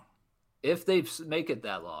that long. If they make it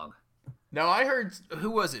that long. Now, I heard, who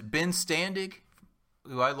was it? Ben Standig,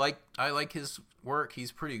 who I like his work. He's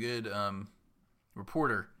a pretty good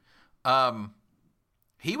reporter.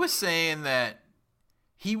 He was saying that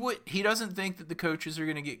he doesn't think that the coaches are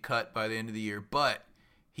going to get cut by the end of the year, but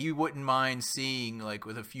he wouldn't mind seeing, like,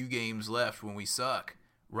 with a few games left when we suck,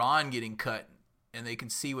 Ron getting cut, and they can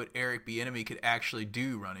see what Eric Bieniemy could actually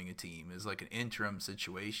do running a team as like an interim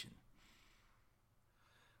situation.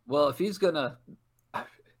 Well, if he's gonna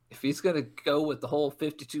go with the whole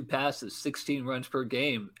 52 passes, 16 runs per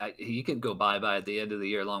game, he can go bye-bye at the end of the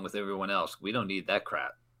year along with everyone else. We don't need that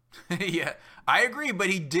crap. Yeah, I agree, but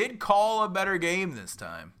he did call a better game this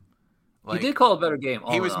time. Like, he did call a better game.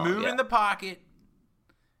 He was moving the pocket.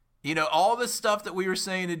 You know, all the stuff that we were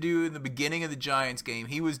saying to do in the beginning of the Giants game,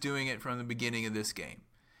 he was doing it from the beginning of this game,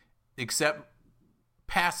 except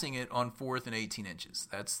passing it on 4th and 18 inches.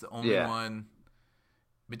 That's the only one.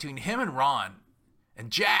 Between him and Ron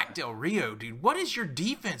and Jack Del Rio, dude, what does your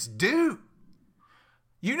defense do?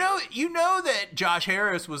 You know that Josh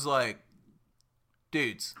Harris was like,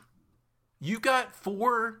 dudes, you've got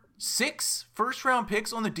 6 first-round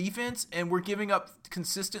picks on the defense, and we're giving up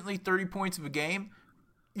consistently 30 points of a game.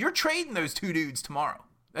 You're trading those 2 dudes tomorrow.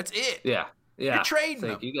 That's it. Yeah. You're trading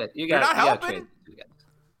them. They're not helping.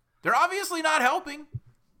 They're obviously not helping.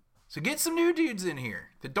 So get some new dudes in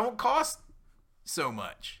here that don't cost so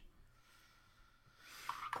much.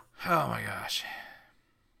 Oh, my gosh.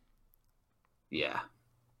 Yeah.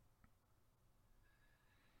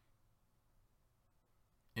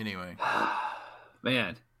 Anyway.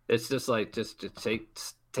 Man, it's just like, just to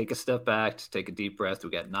take a step back, to take a deep breath.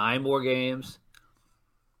 We got 9 more games.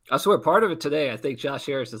 I swear, part of it today, I think Josh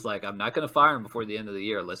Harris is like, I'm not going to fire him before the end of the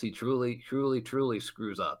year unless he truly, truly, truly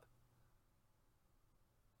screws up.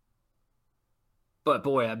 But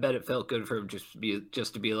boy, I bet it felt good for him just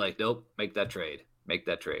to be like, nope, make that trade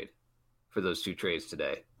for those 2 trades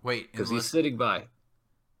today. Wait, because he's sitting by.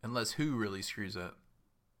 Unless who really screws up?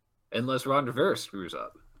 Unless Ron Rivera screws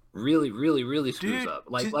up, really, really, really screws up.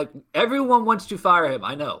 Like everyone wants to fire him.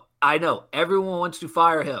 I know. Everyone wants to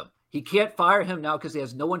fire him. He can't fire him now because he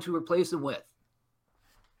has no one to replace him with.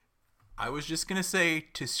 I was just going to say,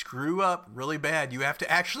 to screw up really bad, you have to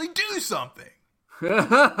actually do something.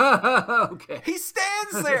 Okay. He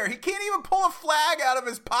stands there. He can't even pull a flag out of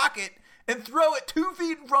his pocket and throw it 2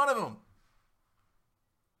 feet in front of him.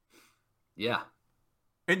 Yeah.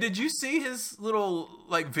 And did you see his little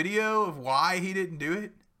video of why he didn't do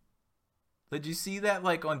it? Did you see that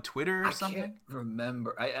on Twitter or something? I can't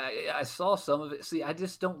remember. I saw some of it. See, I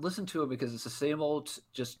just don't listen to him because it's the same old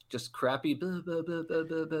just crappy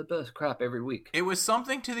crap every week. It was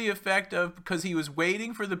something to the effect of, because he was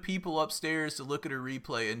waiting for the people upstairs to look at a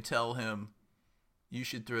replay and tell him, you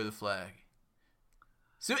should throw the flag.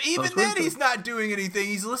 So even then he's not doing anything.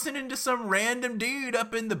 He's listening to some random dude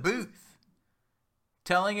up in the booth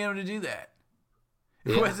telling him to do that.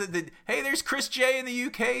 Yeah. Was it that, hey, there's Chris J in the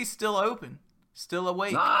UK, still open, still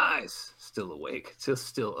awake. Nice. Still awake.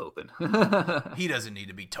 Still open. He doesn't need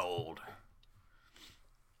to be told.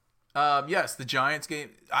 Yes, the Giants game.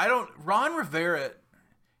 Ron Rivera,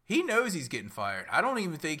 he knows he's getting fired. I don't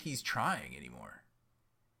even think he's trying anymore.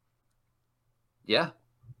 Yeah.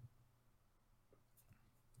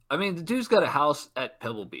 I mean, the dude's got a house at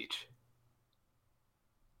Pebble Beach.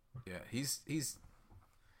 Yeah, he's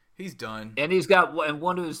done. And he's got, and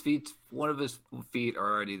one of his feet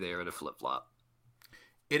are already there in a flip-flop.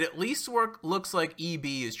 It at least looks like EB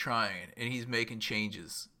is trying, and he's making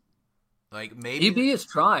changes. Like, maybe EB is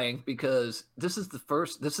trying because this is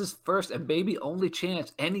first and maybe only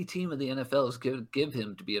chance any team in the NFL is going to give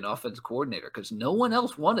him to be an offensive coordinator, because no one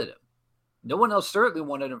else wanted him. No one else certainly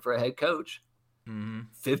wanted him for a head coach. Mm-hmm.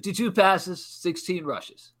 52 passes, 16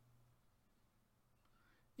 rushes.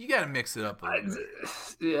 You got to mix it up a little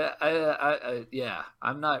bit. Yeah.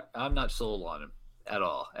 I'm not sold on him at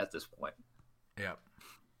all at this point. Yep.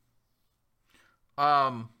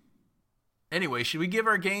 Anyway, should we give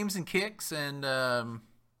our games and kicks? And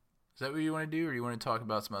is that what you want to do, or do you want to talk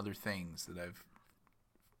about some other things that I've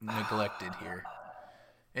neglected here?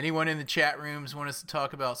 Anyone in the chat rooms want us to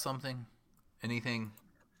talk about something? Anything?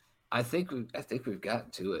 I think we've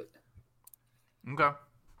gotten to it. Okay.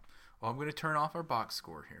 Well, I'm going to turn off our box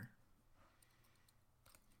score here.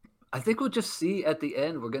 I think we'll just see at the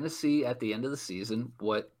end. We're going to see at the end of the season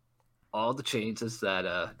what all the changes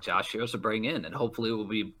that Josh Harris will bring in. And hopefully we'll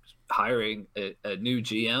be hiring a new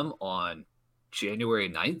GM on January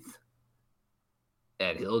 9th.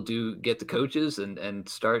 And he'll get the coaches and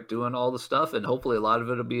start doing all the stuff. And hopefully a lot of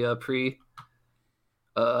it will be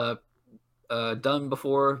done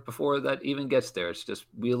before that even gets there. It's just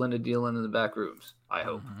wheeling and dealing in the back rooms, I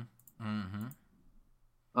hope. Mm-hmm.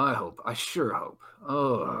 I hope. I sure hope.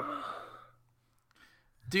 Oh.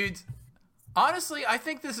 Dude, honestly, I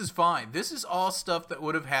think this is fine. This is all stuff that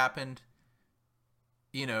would have happened,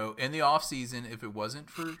 in the offseason if it wasn't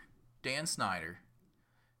for Dan Snyder.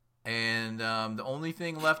 And the only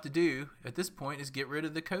thing left to do at this point is get rid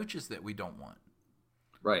of the coaches that we don't want.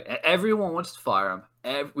 Right. Everyone wants to fire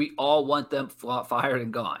them. We all want them fired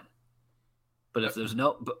and gone. But if there's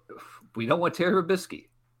we don't want Terry Robisky.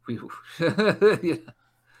 Yeah.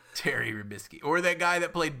 Terry Robisky. Or that guy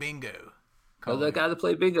that played bingo. Or that guy that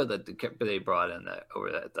played bingo that they brought in over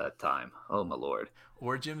at that time. Oh, my Lord.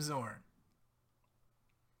 Or Jim Zorn.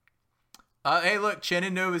 Hey, look,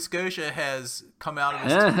 Shannon, Nova Scotia has come out of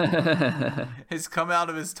his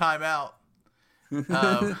timeout.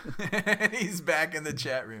 He's back in the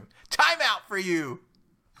chat room. Timeout for you.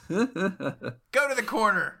 Go to the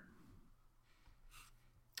corner.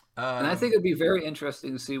 And I think it'd be very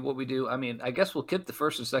interesting to see what we do. I mean, I guess we'll keep the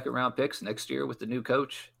first and second round picks next year with the new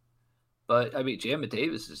coach. But, I mean, Jamie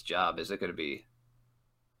Davis's job, is it going to be...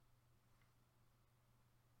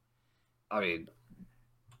 I mean,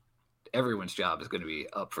 everyone's job is going to be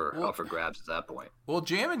up for grabs at that point. Well,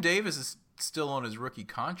 Jamin Davis is still on his rookie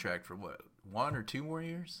contract for what, 1 or 2 more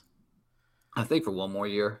years? I think for 1 more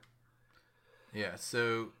year. Yeah,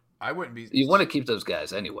 so I wouldn't be... You want to keep those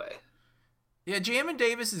guys anyway. Yeah, Jamin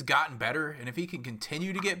Davis has gotten better, and if he can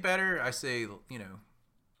continue to get better, I say,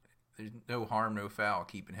 there's no harm, no foul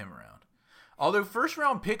keeping him around. Although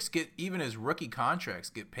first-round picks even as rookie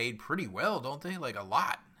contracts, get paid pretty well, don't they? Like, a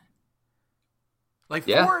lot. Like,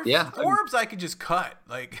 Forbes I could just cut.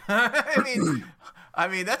 Like, I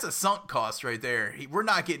mean, that's a sunk cost right there. We're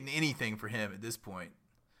not getting anything for him at this point.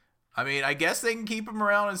 I mean, I guess they can keep him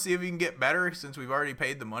around and see if he can get better since we've already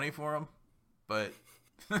paid the money for him. But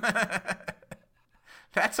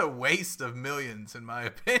that's a waste of millions, in my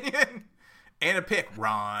opinion. And a pick,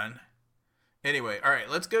 Ron. Anyway, all right,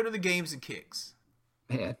 let's go to the games and kicks.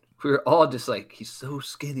 Man, we were all just like, he's so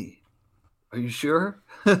skinny. Are you sure?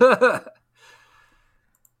 This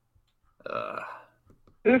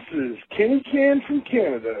is Kenny Can from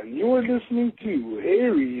Canada, and you're listening to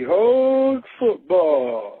Harry Hog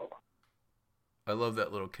Football. I love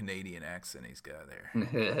that little Canadian accent he's got there.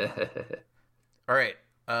 All right.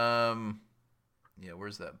 Yeah,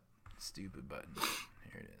 where's that stupid button?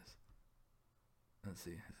 Here it is. Let's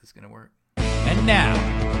see. Is this going to work? And now,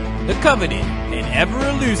 the coveted and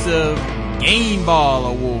ever-elusive Game Ball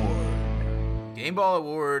Award. Game Ball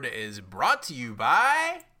Award is brought to you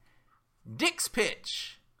by Dick's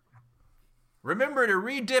Pitch. Remember to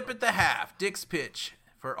re-dip at the half. Dick's Pitch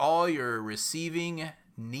for all your receiving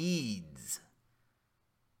needs.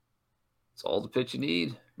 It's all the pitch you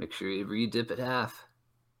need. Make sure you re-dip at half.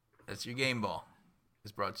 That's your game ball.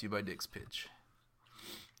 It's brought to you by Dick's Pitch.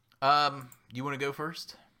 You want to go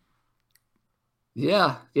first?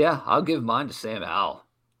 Yeah. I'll give mine to Sam Howell.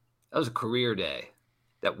 That was a career day.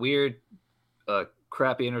 That weird,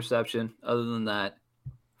 crappy interception. Other than that,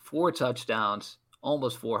 4 touchdowns,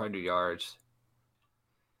 almost 400 yards.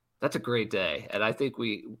 That's a great day, and I think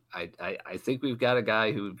I think we've got a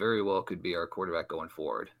guy who very well could be our quarterback going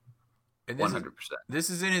forward. 100%. This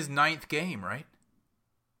is in his 9th game, right?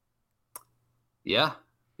 Yeah.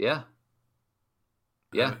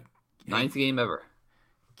 9th game ever.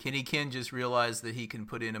 Kenny Ken just realized that he can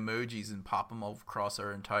put in emojis and pop them across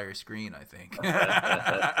our entire screen, I think.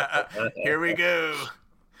 Here we go.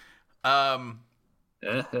 All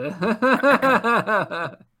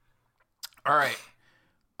right.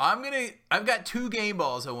 I've got 2 game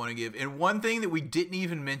balls I want to give, and one thing that we didn't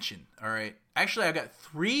even mention. All right. Actually, I've got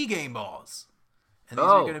 3 game balls. And these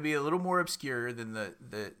are going to be a little more obscure than the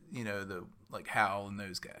like Howell and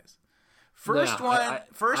those guys. First one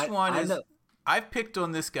is I've picked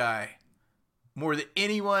on this guy more than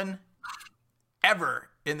anyone ever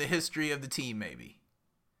in the history of the team, maybe.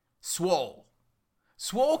 Swole.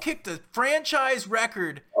 Swole kicked a franchise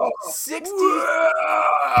record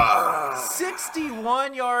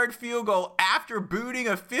 61-yard field goal after booting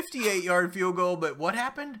a 58-yard field goal. But what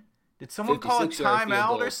happened? Did someone call a 56 yard field timeout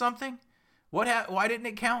goal. or something? Why didn't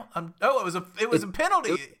it count? It was a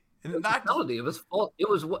penalty. It was a penalty. It was fault. It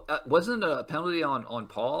was wasn't a penalty on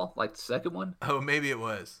Paul, like the second one. Oh, maybe it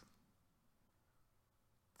was.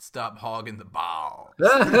 Stop hogging the ball. All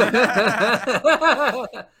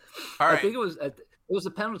right. I think it was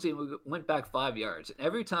a penalty, and we went back 5 yards. And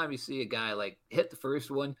every time you see a guy like hit the first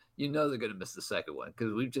one, you know they're going to miss the second one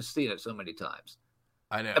because we've just seen it so many times.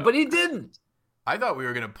 I know. But he didn't. I thought we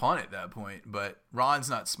were going to punt at that point, but Ron's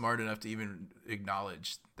not smart enough to even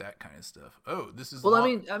acknowledge that kind of stuff. Oh, this is Well, I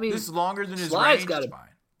mean, this is longer than his Sly's range. got It's a- fine.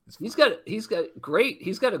 It's He's fine.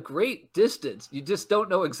 got a great distance. You just don't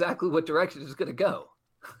know exactly what direction it's going to go.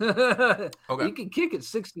 Okay. He can kick it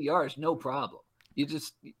 60 yards, no problem. He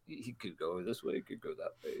could go this way, he could go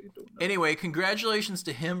that way. Don't know. Anyway, congratulations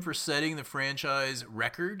to him for setting the franchise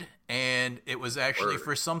record, and it was actually Word.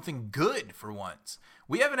 for something good for once.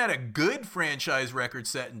 We haven't had a good franchise record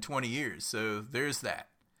set in 20 years, so there's that.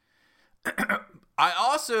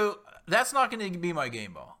 That's not going to be my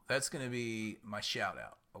game ball. That's going to be my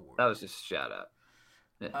shout-out award. That was just a shout out.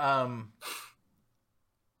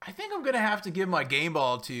 I think I'm going to have to give my game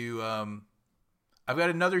ball to I've got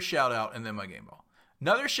another shout-out and then my game ball.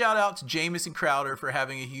 Another shout-out to Jamison Crowder for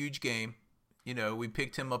having a huge game. You know, we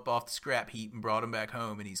picked him up off the scrap heap and brought him back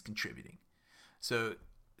home, and he's contributing. So,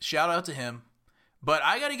 shout-out to him. But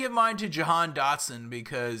I got to give mine to Jahan Dotson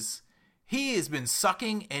because he has been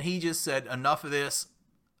sucking, and he just said, enough of this.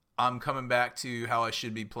 I'm coming back to how I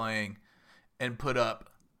should be playing, and put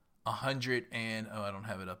up 100 and I don't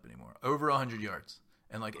have it up anymore. Over 100 yards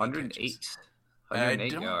and like 108.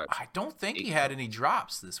 108 yards. I don't think he had any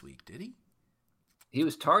drops this week, did he? He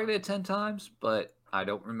was targeted 10 times, but I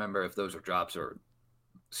don't remember if those are drops or,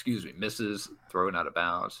 misses, thrown out of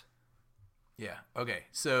bounds. Yeah. Okay.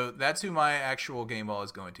 So that's who my actual game ball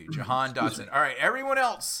is going to. Jahan Dotson. All right. Everyone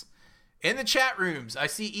else in the chat rooms. I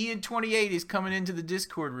see Ian28 is coming into the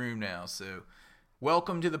Discord room now. So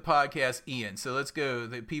welcome to the podcast, Ian. So let's go.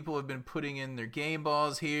 The people have been putting in their game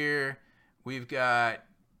balls here. We've got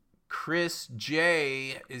Chris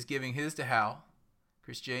J is giving his to Hal.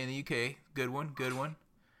 Chris J in the UK. Good one. Good one.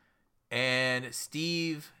 And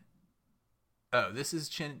Steve. Oh, this is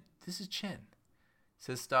Chin. This is Chin.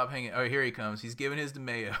 Says stop hanging. Oh, here he comes. He's giving his to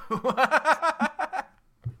Mayo.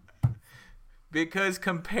 Because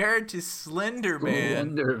compared to Slender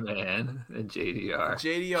Man and JDR.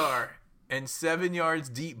 JDR and 7 yards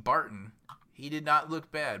deep Barton, he did not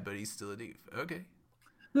look bad, but he's still a doof. Okay.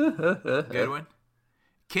 Good one.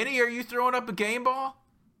 Kenny, are you throwing up a game ball?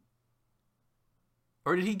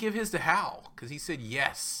 Or did he give his to Hal? Because he said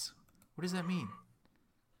yes. What does that mean?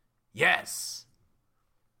 Yes.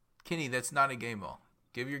 Kenny, that's not a game ball.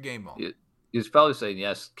 Give your game ball. He was probably saying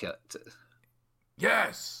yes.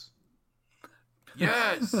 Yes.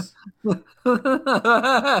 Yes.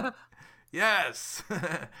 Yes.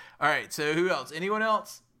 All right. So who else? Anyone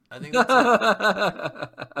else? I think that's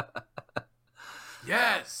it.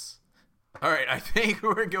 Yes. All right. I think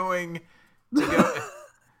we're going to go.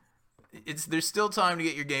 There's still time to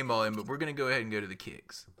get your game ball in, but we're going to go ahead and go to the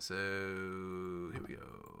kicks. So here we go.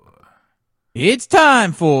 It's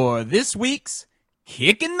time for this week's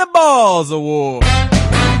Kicking the Balls Award.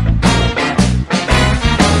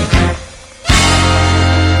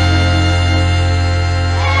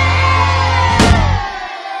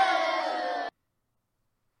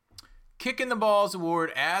 Kicking the Balls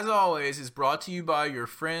Award, as always, is brought to you by your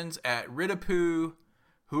friends at Ridapoo,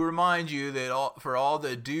 who remind you that for all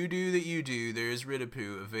the doo-doo that you do, there is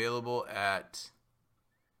Ridapoo available at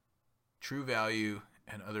True Value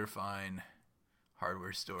and other fine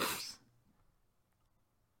hardware stores.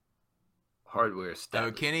 Hardware stuff.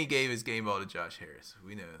 Oh, Kenny gave his game ball to Josh Harris.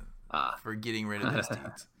 We know for getting rid of those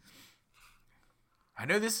dudes. I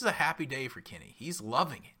know this is a happy day for Kenny. He's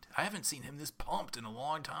loving it. I haven't seen him this pumped in a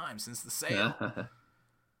long time since the sale.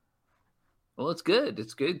 Well, it's good.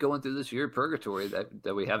 It's good going through this year of purgatory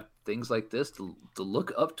that we have things like this to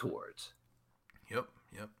look up towards. Yep.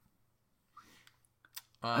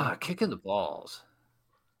 Kicking the balls.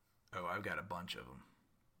 Oh, I've got a bunch of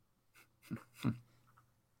them.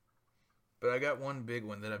 But I got one big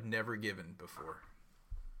one that I've never given before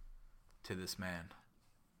to this man.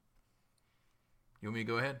 You want me to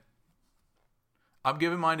go ahead? I'm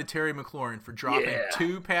giving mine to Terry McLaurin for dropping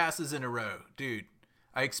 2 passes in a row. Dude,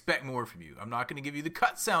 I expect more from you. I'm not going to give you the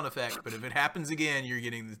cut sound effect, but if it happens again, you're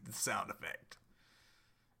getting the sound effect.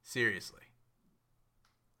 Seriously.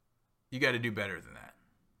 You got to do better than that.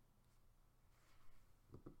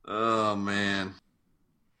 Oh, man.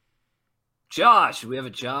 Josh, we have a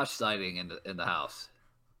Josh sighting in the house.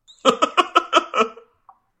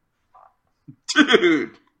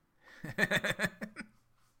 Dude.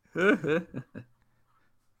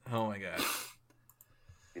 Oh my god.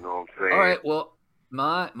 You know what I'm saying? All right, well,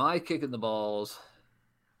 my kick in the balls.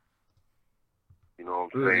 You know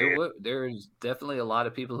what I'm saying? There's definitely a lot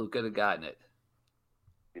of people who could have gotten it.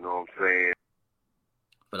 You know what I'm saying?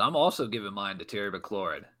 But I'm also giving mine to Terry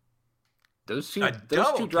McLaurin. Those two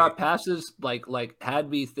double drop kick. passes like had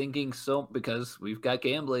me thinking so, because we've got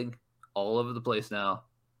gambling all over the place now.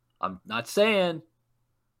 I'm not saying.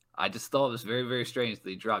 I just thought it was very, very strange that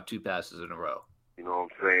he dropped 2 passes in a row. You know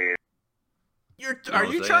what I'm saying? Are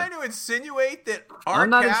you trying to insinuate that our I'm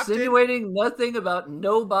not captain... insinuating nothing about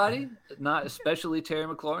nobody, not especially Terry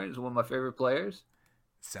McLaurin, who's one of my favorite players.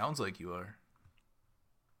 Sounds like you are.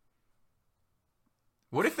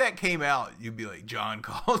 What if that came out? You'd be like, John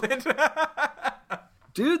called it.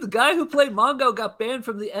 Dude, the guy who played Mongo got banned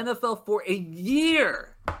from the NFL for a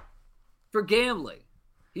year for gambling.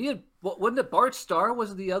 He had, wasn't it Bart Starr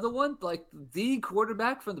was the other one? Like the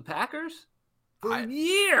quarterback from the Packers? For a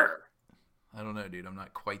year. I don't know, dude. I'm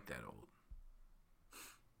not quite that old.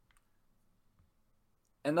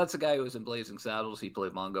 And that's the guy who was in Blazing Saddles. He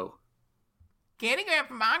played Mongo. Candy grab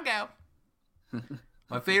from Mongo.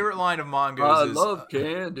 My favorite line of Mongo's is... I love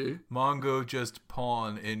candy. Mongo just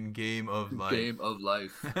pawn in Game of Life. Game of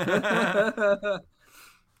Life.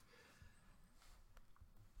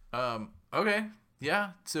 Okay. Yeah.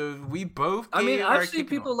 So we both... I mean, gave our I've seen kicking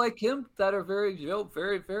people off. like him that are very,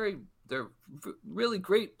 they're really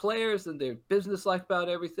great players and they're business-like about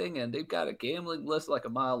everything, and they've got a gambling list like a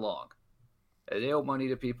mile long. And they owe money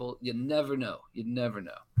to people. You never know. You never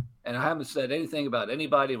know. And I haven't said anything about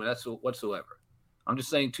anybody whatsoever. I'm just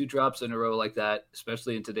saying 2 drops in a row like that,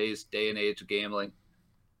 especially in today's day and age of gambling,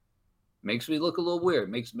 makes me look a little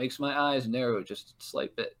weird. Makes my eyes narrow just a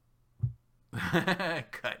slight bit.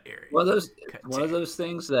 Cut area. One of those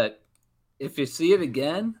things that if you see it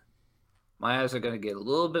again, my eyes are going to get a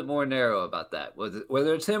little bit more narrow about that,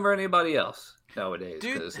 whether it's him or anybody else nowadays,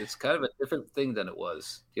 because it's kind of a different thing than it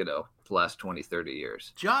was, the last 20, 30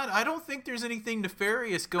 years. John, I don't think there's anything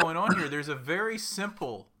nefarious going on here. There's a very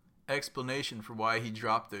simple explanation for why he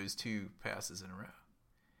dropped those 2 passes in a row.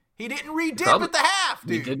 He didn't re-dip at the half,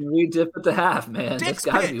 dude. He didn't re-dip at the half, man. Dick's That's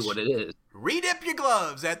got to pitch. be what it is. Re-dip your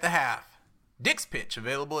gloves at the half. Dick's Pitch,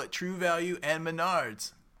 available at True Value and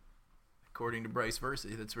Menards. According to Bryce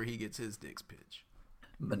Versey, that's where he gets his Dick's Pitch.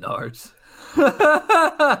 Menards.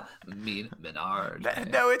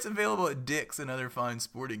 Menards. No, it's available at Dick's and other fine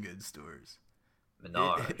sporting goods stores.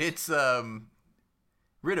 Menards. It's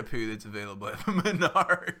Ritapoo that's available at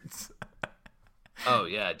Menards. Oh,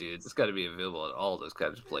 yeah, dude. It's got to be available at all those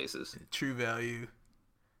kinds of places. True Value.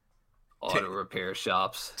 Auto repair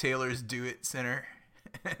shops. Taylor's Do It Center.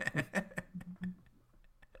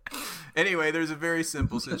 Anyway, there's a very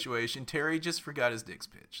simple situation. Terry just forgot his Dick's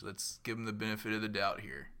Pitch. Let's give him the benefit of the doubt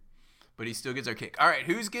here. But he still gets our kick. All right,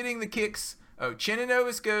 who's getting the kicks? Oh, Chin in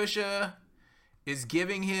Nova Scotia is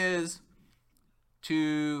giving his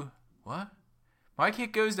to... What? My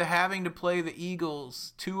kick goes to having to play the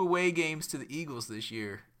Eagles, 2 away games to the Eagles this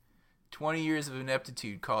year. 20 years of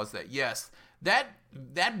ineptitude caused that. Yes, that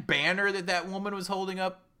banner that woman was holding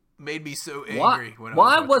up made me so angry.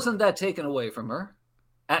 Why wasn't that taken away from her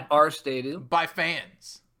at our stadium? By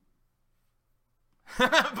fans.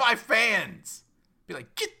 By fans. Be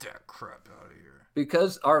like, get that crap out of here.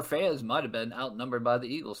 Because our fans might have been outnumbered by the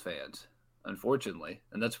Eagles fans, unfortunately.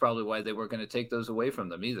 And that's probably why they weren't going to take those away from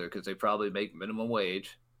them either, because they probably make minimum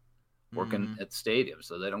wage working at the stadium,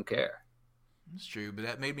 so they don't care. It's true, but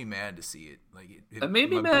that made me mad to see it. Like it made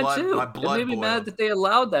me mad too. It made me mad that they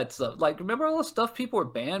allowed that stuff. Like, remember all the stuff people were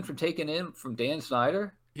banned from taking in from Dan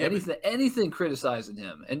Snyder? Yeah, anything criticizing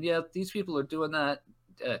him, and yet these people are doing that.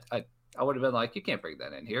 I would have been like, you can't bring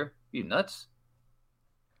that in here. You nuts?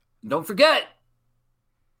 And don't forget,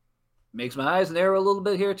 makes my eyes narrow a little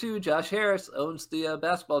bit here too. Josh Harris owns the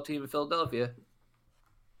basketball team in Philadelphia.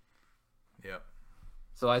 Yep.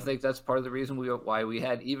 So I think that's part of the reason why we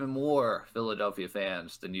had even more Philadelphia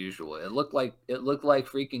fans than usual. It looked like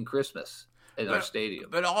freaking Christmas in our stadium.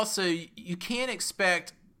 But also, you can't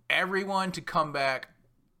expect everyone to come back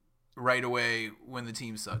right away when the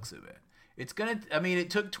team sucks so bad. It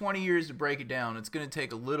took 20 years to break it down. It's going to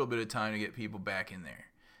take a little bit of time to get people back in there.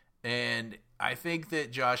 And I think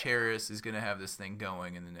that Josh Harris is going to have this thing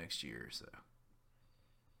going in the next year or so.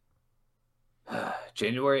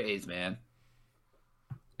 January 8th, man.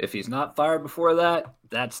 If he's not fired before that,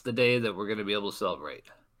 that's the day that we're going to be able to celebrate.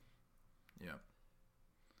 Yeah.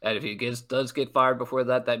 And if he does get fired before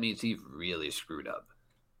that, that means he really screwed up.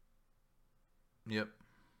 Yep.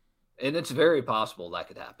 And it's very possible that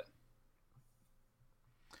could happen.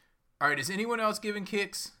 All right, is anyone else giving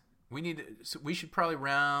kicks? We should probably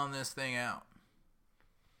round this thing out.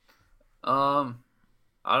 I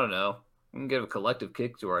don't know. We can give a collective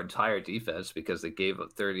kick to our entire defense because they gave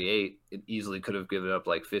up 38. It easily could have given up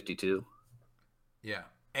like 52. Yeah.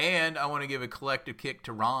 And I want to give a collective kick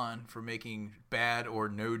to Ron for making bad or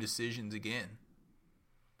no decisions again.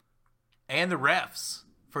 And the refs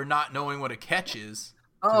for not knowing what a catch is.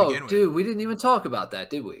 Oh, dude, we didn't even talk about that,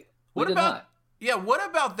 did we? What about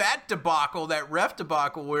that debacle, that ref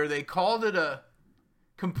debacle where they called it a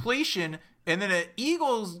completion and then the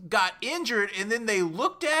Eagles got injured and then they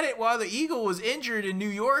looked at it while the Eagle was injured in New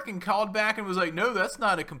York and called back and was like, no, that's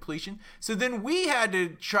not a completion. So then we had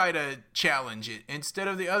to try to challenge it instead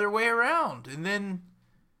of the other way around. And then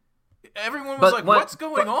everyone was what's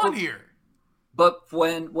going on here? But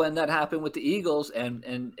when that happened with the Eagles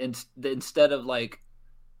and instead of like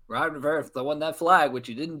Ron Rivera throwing that flag, which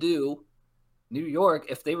you didn't do, New York,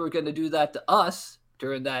 if they were going to do that to us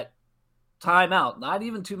during that timeout, not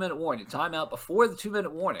even 2-minute warning, timeout before the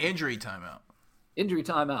 2-minute warning. Injury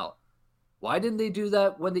timeout. Why didn't they do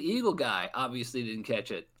that when the Eagle guy obviously didn't catch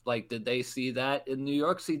it? Like, did they see that in New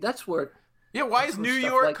York? See, that's where... Yeah, why is New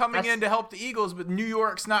York coming in to help the Eagles, but New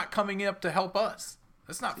York's not coming up to help us?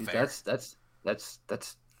 That's not fair. That's... It's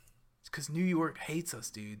because New York hates us,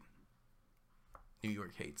 dude. New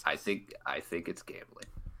York hates us. I think it's gambling.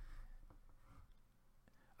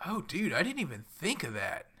 Oh, dude, I didn't even think of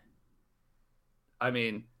that. I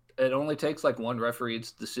mean, it only takes like one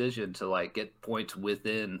referee's decision to like get points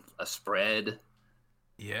within a spread.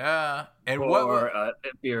 Yeah, and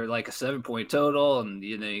if you're like a 7-point total, and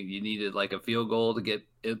you needed like a field goal to get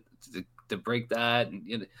it to break that,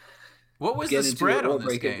 and what was the spread on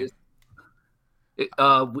this game?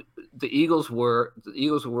 The Eagles were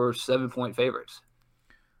 7-point favorites.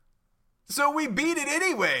 So we beat it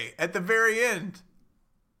anyway at the very end.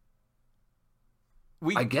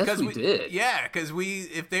 I guess we did. Yeah, because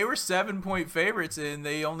if they were 7-point favorites and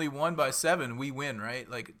they only won by 7, we win, right?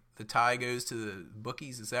 Like the tie goes to the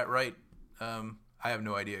bookies. Is that right? I have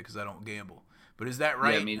no idea because I don't gamble. But is that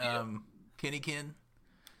right? Yeah, Kenny Ken?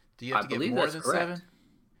 Do you have to get more than correct. 7?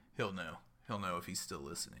 He'll know. He'll know if he's still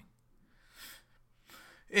listening.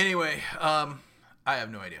 Anyway, I have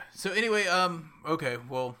no idea. So anyway, okay,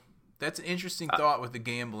 well, that's an interesting thought with the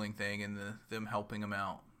gambling thing and them helping them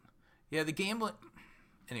out. Yeah, the gambling.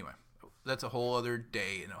 Anyway, that's a whole other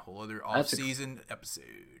day and a whole other off-season episode.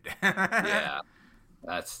 Yeah,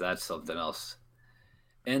 that's something else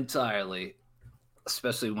entirely.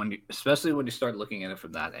 Especially when you start looking at it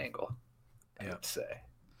from that angle. I would say.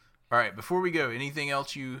 All right, before we go, anything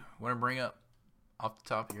else you want to bring up off the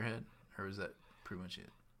top of your head, or is that pretty much it?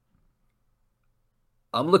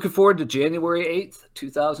 I'm looking forward to January 8th,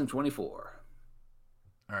 2024.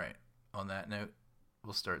 All right. On that note,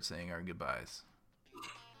 we'll start saying our goodbyes.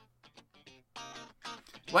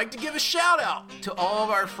 I'd like to give a shout out to all of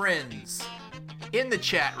our friends in the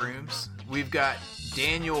chat rooms. We've got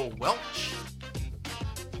Daniel Welch.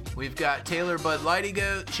 We've got Taylor Bud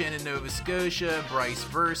Lightygoat, Chen in Nova Scotia, Bryce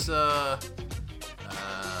Versa,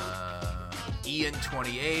 Ian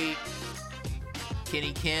 28,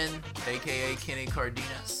 Kenny Ken, aka Kenny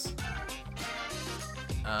Cardenas.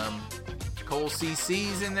 Cole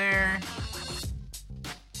CC's in there.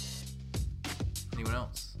 Anyone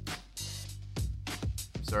else?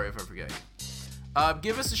 Sorry if I forget you.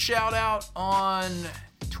 Give us a shout out on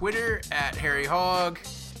Twitter at Harry Hogg.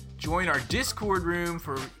 Join our Discord room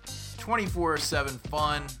for 24/7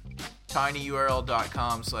 fun.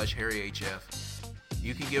 tinyurl.com/HarryHF.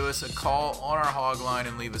 You can give us a call on our hog line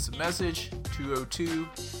and leave us a message.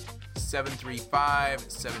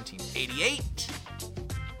 202-735-1788.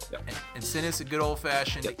 Yep. And send us a good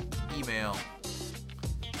old-fashioned email.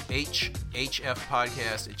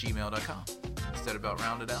 hhfpodcast@gmail.com. Is that about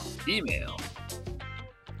rounded out? Email.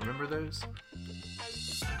 Remember those?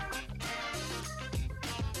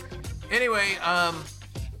 Anyway, I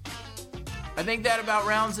think that about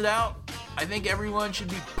rounds it out. I think everyone should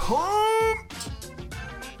be pumped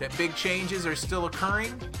that big changes are still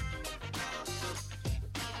occurring.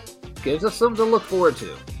 Gives us something to look forward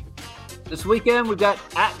to. This weekend, we've got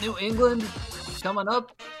at New England coming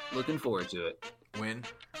up. Looking forward to it. Win.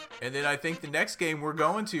 And then I think the next game we're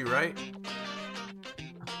going to, right?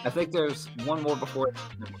 I think there's one more before it,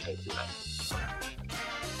 and then we'll take that.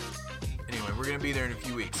 Anyway, we're going to be there in a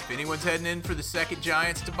few weeks. If anyone's heading in for the second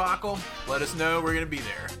Giants debacle, let us know. We're going to be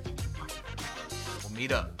there. We'll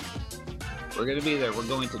meet up. We're going to be there. We're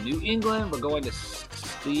going to New England. We're going to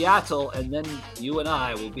Seattle. And then you and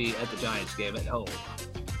I will be at the Giants game at home.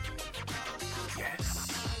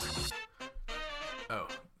 Yes. Oh,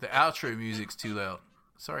 the outro music's too loud.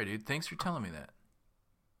 Sorry, dude. Thanks for telling me that.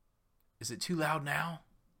 Is it too loud now?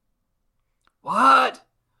 What?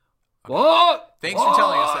 What? Thanks for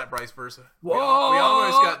telling us that, Bryce Versa. We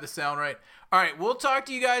almost What? got the sound right. All right, we'll talk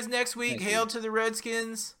to you guys next week. Thank Hail you. to the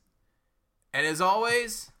Redskins. And as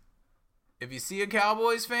always, if you see a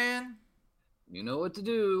Cowboys fan, You know what to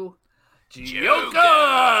do.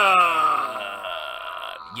 Joker!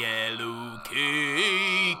 Yellow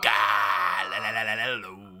cake. La, la, la, la, la,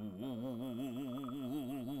 la.